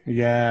 Right.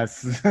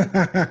 Yes.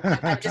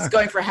 I'm just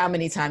going for how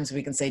many times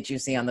we can say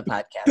juicy on the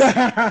podcast.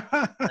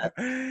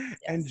 Yes.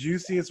 And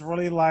juicy is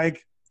really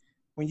like,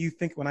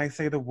 when I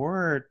say the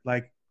word,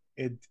 like,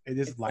 it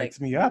just It's like,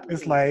 lights me up.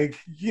 It's ooh. like,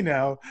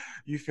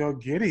 you feel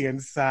giddy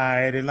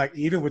inside. And like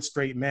even with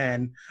straight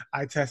men,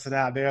 I tested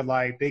out, they're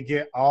like they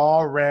get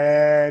all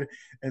red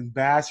and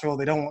bashful.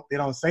 They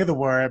don't say the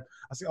word.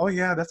 I say, oh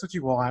yeah, that's what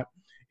you want.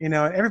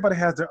 Everybody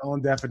has their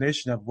own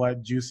definition of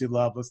what juicy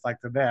love looks like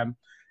to them.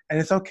 And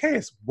it's okay.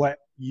 It's what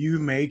you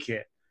make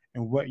it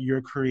and what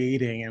you're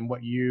creating and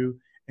what you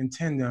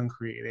intend on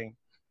creating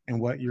and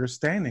what you're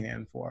standing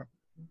in for.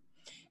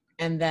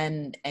 And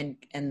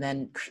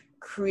then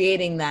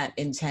creating that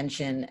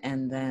intention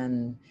and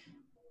then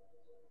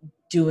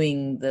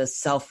doing the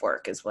self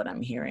work is what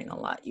I'm hearing a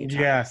lot. You talk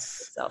about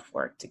Yes. self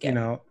work to get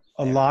A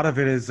there. lot of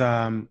it is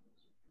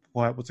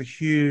what was a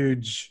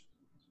huge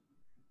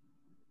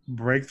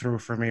breakthrough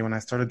for me when I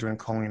started doing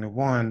Calling to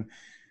One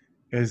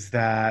is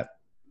that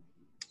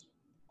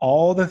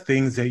all the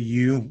things that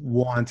you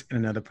want in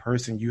another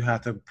person, you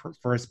have to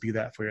first be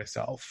that for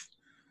yourself.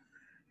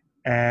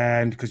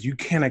 And because you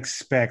can't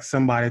expect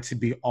somebody to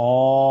be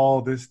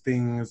all these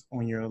things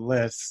on your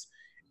list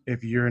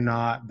if you're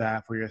not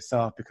that for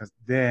yourself, because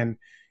then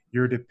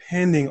you're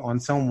depending on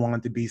someone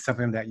to be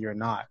something that you're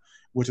not,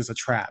 which is a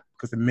trap.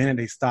 Because the minute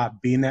they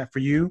stop being that for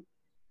you,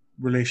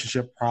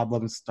 relationship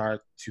problems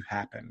start to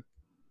happen.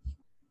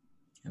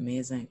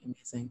 Amazing,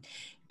 amazing.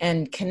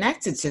 And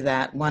connected to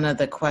that, one of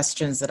the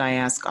questions that I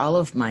ask all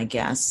of my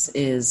guests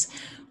is,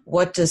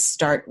 what does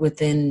start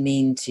within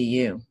mean to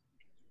you?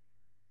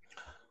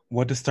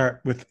 What does start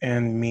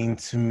within mean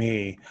to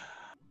me?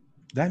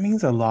 That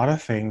means a lot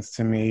of things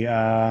to me.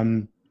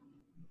 The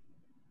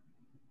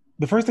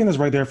first thing that's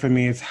right there for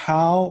me is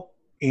how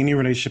any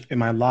relationship in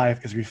my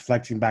life is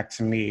reflecting back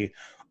to me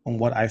on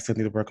what I still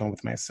need to work on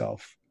with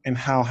myself, and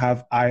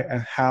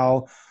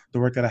how the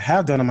work that I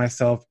have done on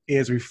myself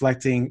is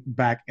reflecting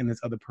back in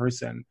this other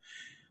person.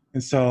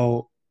 And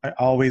so I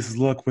always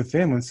look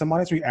within when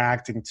somebody's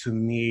reacting to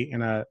me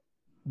in a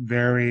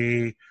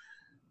very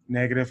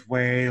negative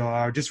way,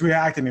 or just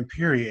reacting to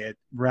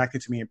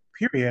me in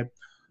period,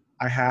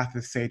 I have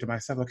to say to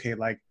myself, okay,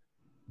 like,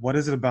 what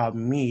is it about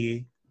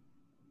me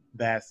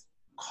that's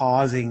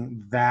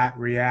causing that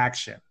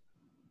reaction?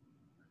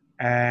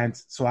 And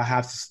so I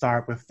have to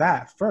start with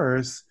that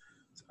first.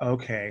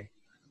 Okay,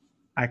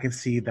 I can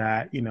see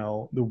that,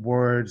 the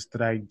words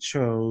that I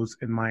chose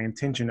and my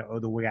intention or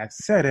the way I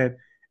said it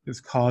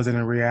is causing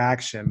a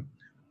reaction.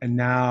 And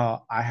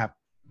now I have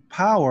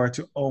power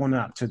to own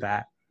up to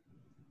that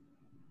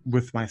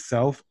with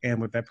myself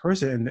and with that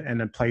person,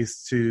 and a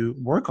place to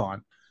work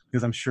on,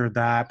 because I'm sure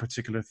that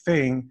particular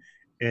thing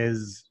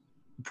is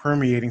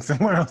permeating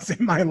somewhere else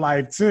in my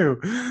life too.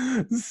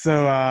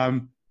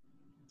 So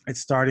it's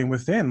starting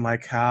within,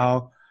 like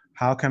how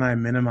can I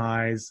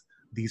minimize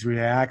these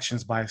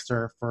reactions by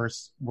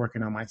first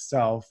working on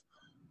myself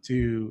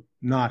to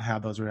not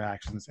have those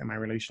reactions in my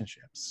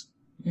relationships.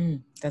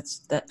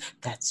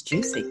 That's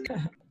juicy.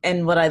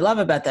 And what I love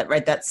about that,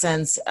 right, that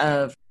sense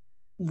of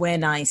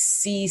when I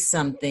see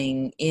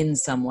something in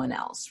someone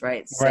else,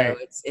 right? So Right.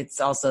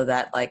 it's also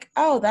that, like,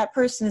 oh, that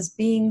person is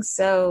being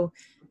so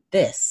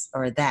this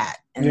or that,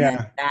 and then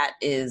Yeah. that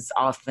is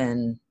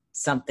often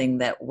something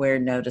that we're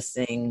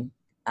noticing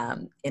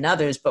in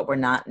others, but we're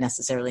not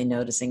necessarily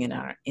noticing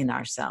in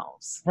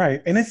ourselves. Right.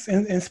 And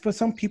it's for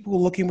some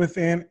people looking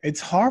within,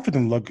 it's hard for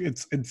them to look.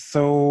 It's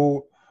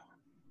so,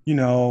 you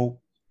know,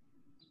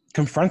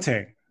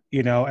 confronting,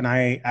 and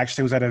I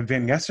actually was at an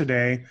event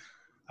yesterday,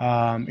 a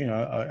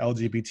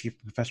LGBT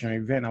professional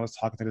event. And I was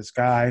talking to this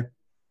guy,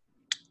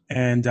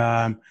 and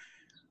I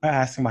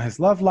asked him about his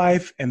love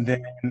life. And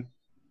then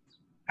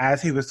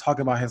as he was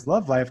talking about his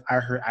love life, I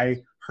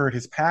heard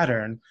his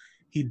pattern.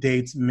 He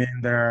dates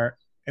men that are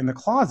in the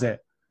closet.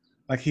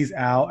 Like, he's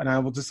out, and I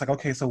was just like,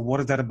 okay, so what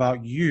is that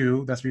about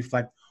you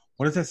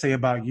what does that say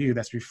about you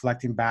that's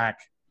reflecting back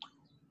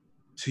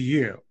to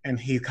you? And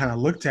he kind of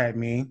looked at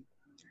me, and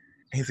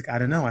he's like, I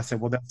don't know. I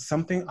said, well, that's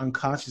something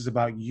unconscious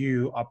about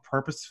you are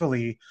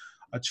purposefully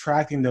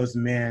attracting those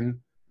men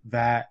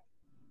that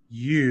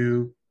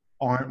you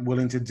aren't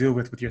willing to deal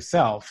with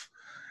yourself.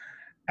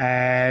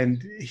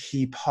 And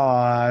he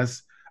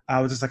paused.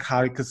 I was just like,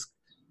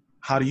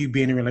 how do you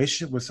be in a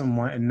relationship with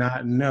someone and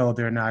not know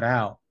they're not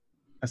out?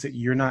 I said,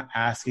 you're not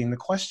asking the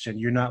question.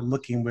 You're not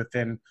looking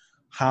within.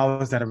 How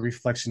is that a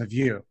reflection of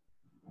you?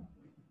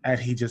 And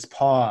he just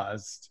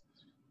paused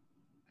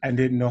and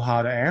didn't know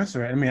how to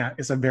answer it. I mean,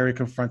 it's a very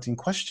confronting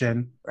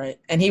question. Right.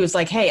 And he was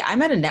like, hey,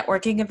 I'm at a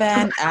networking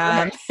event.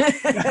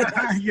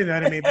 You know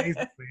what I mean?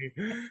 Basically,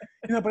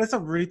 but it's a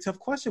really tough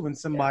question when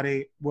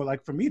somebody, well,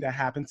 like for me, that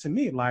happened to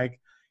me. Like,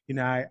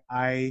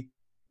 I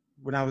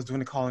when I was doing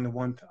the Calling to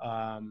One,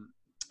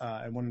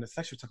 in one of the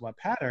sections, talk about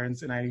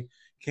patterns, and I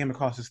came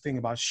across this thing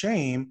about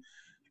shame,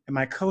 and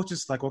my coach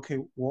is like, okay,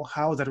 well,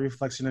 how is that a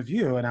reflection of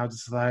you? And I was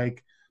just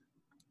like,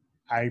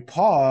 I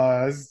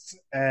paused,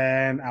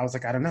 and I was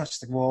like, I don't know.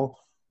 She's like, well,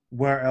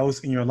 where else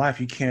in your life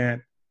you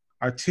can't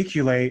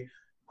articulate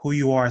who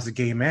you are as a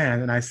gay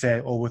man? And I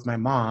said, oh, with my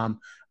mom.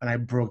 And I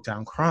broke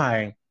down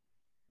crying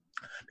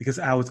because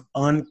I was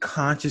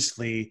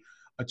unconsciously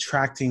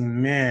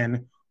attracting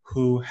men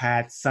who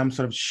had some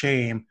sort of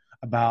shame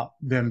about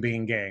them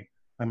being gay.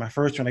 Like my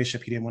first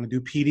relationship, he didn't want to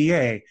do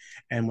PDA.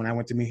 And when I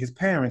went to meet his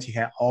parents, he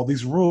had all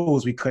these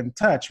rules. We couldn't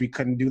touch. We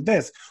couldn't do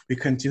this. We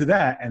couldn't do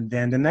that. And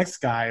then the next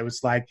guy, it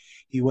was like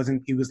he was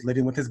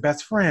living with his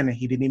best friend and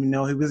he didn't even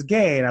know he was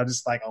gay. And I was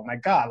just like, oh my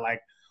God,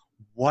 like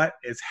what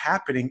is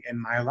happening in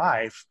my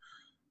life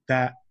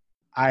that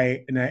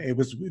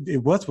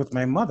it was with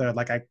my mother.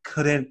 Like I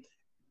couldn't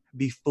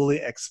be fully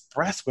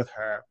expressed with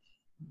her.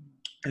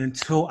 And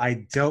until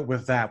I dealt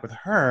with that with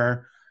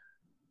her,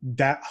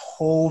 that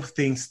whole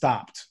thing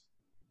stopped.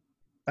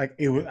 Like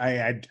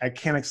I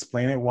can't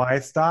explain it why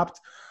it stopped,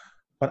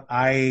 but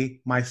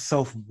my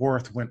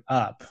self-worth went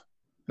up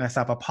and I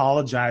stopped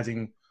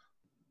apologizing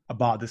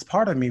about this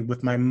part of me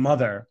with my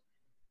mother.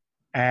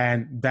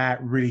 And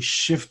that really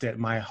shifted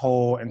my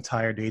whole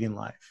entire dating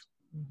life.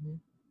 Mm-hmm.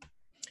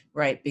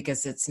 Right.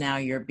 Because it's now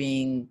you're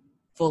being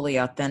fully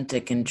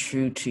authentic and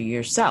true to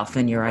yourself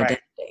and your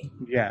identity.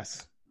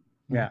 Yes.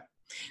 Yeah.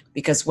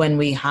 Because when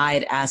we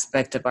hide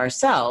aspect of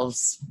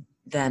ourselves,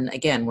 then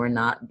again, we're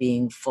not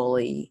being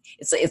fully,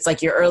 it's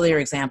like your earlier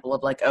example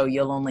of like, oh,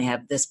 you'll only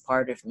have this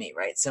part of me,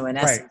 right? So in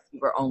essence, you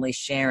were only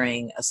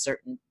sharing a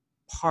certain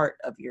part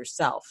of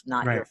yourself,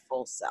 not your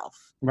full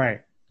self.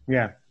 Right.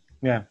 Yeah.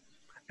 Yeah.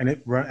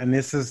 And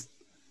this is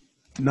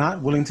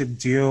not willing to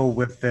deal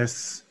with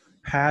this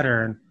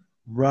pattern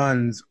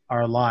runs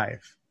our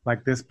life.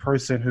 Like this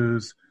person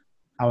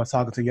I was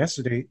talking to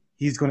yesterday,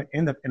 he's going to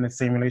end up in the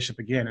same relationship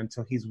again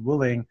until he's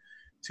willing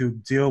to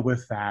deal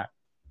with that.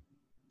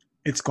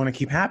 It's going to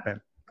keep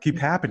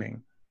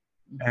happening.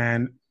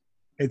 And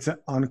it's an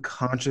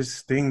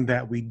unconscious thing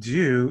that we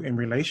do in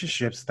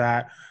relationships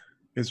that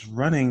is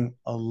running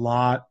a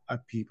lot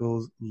of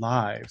people's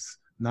lives,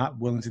 not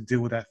willing to deal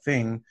with that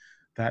thing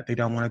that they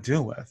don't want to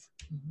deal with.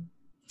 Mm-hmm.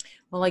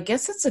 Well, I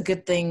guess it's a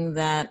good thing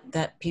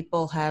that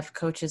people have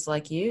coaches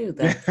like you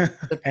that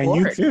support. And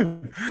you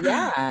too.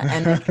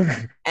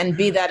 Yeah. And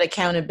be that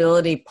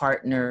accountability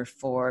partner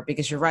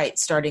because you're right,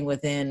 starting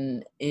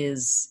within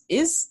is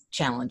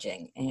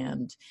challenging.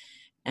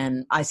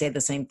 And I say the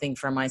same thing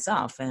for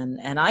myself.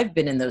 And I've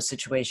been in those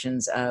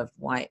situations of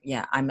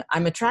I'm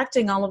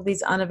attracting all of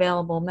these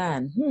unavailable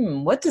men.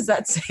 What does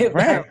that say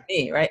about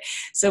me? Right.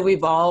 So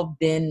we've all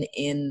been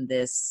in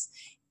this,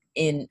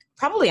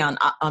 probably on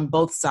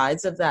both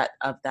sides of that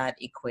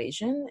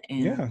equation.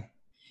 And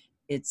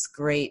it's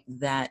great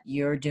that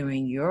you're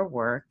doing your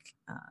work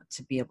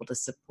to be able to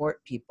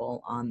support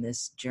people on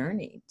this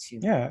journey to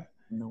the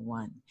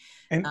one.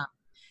 And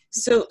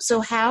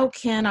so how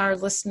can our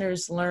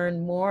listeners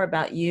learn more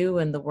about you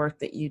and the work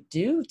that you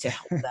do to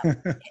help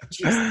them?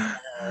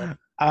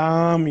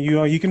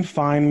 You can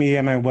find me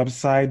at my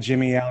website,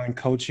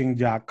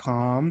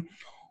 jimmyallencoaching.com.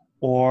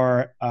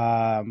 Or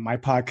my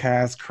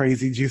podcast,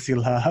 Crazy Juicy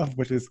Love,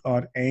 which is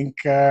on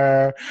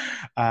Anchor,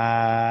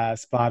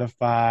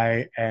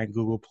 Spotify, and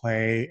Google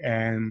Play.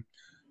 And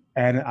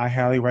I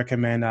highly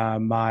recommend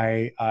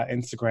my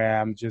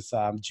Instagram, just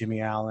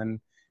Jimmy Allen.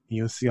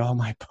 You'll see all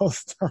my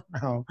posts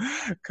around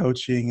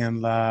coaching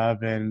and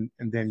love. And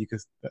then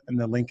and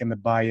the link in the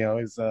bio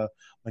is a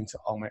link to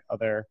all my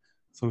other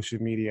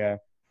social media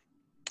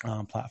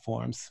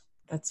platforms.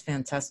 That's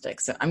fantastic.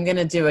 So I'm going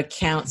to do a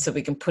count so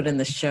we can put in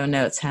the show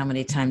notes how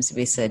many times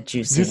we said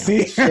juicy.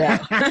 Juicy.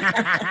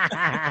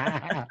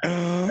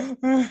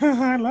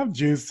 I love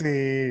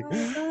juicy.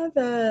 I love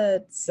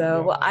it.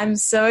 So I'm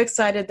so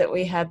excited that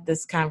we had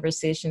this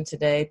conversation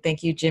today.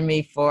 Thank you,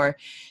 Jimmy, for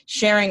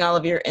sharing all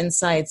of your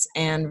insights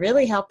and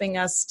really helping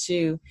us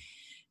to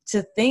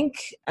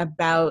think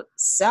about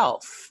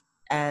self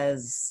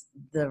as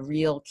the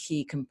real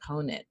key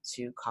component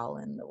to call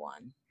in the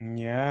one.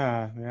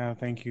 Yeah.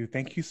 Thank you.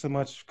 Thank you so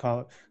much,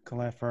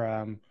 Colette,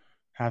 for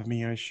having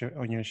me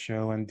on your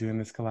show and doing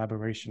this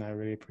collaboration. I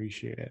really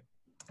appreciate it.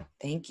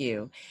 Thank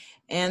you.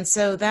 And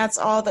so that's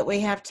all that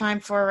we have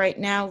time for right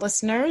now,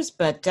 listeners,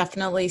 but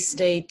definitely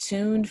stay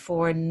tuned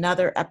for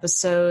another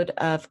episode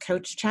of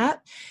Coach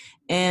Chat.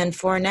 And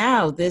for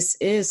now, this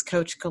is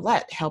Coach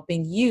Colette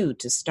helping you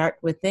to start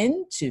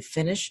within to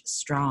finish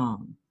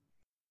strong.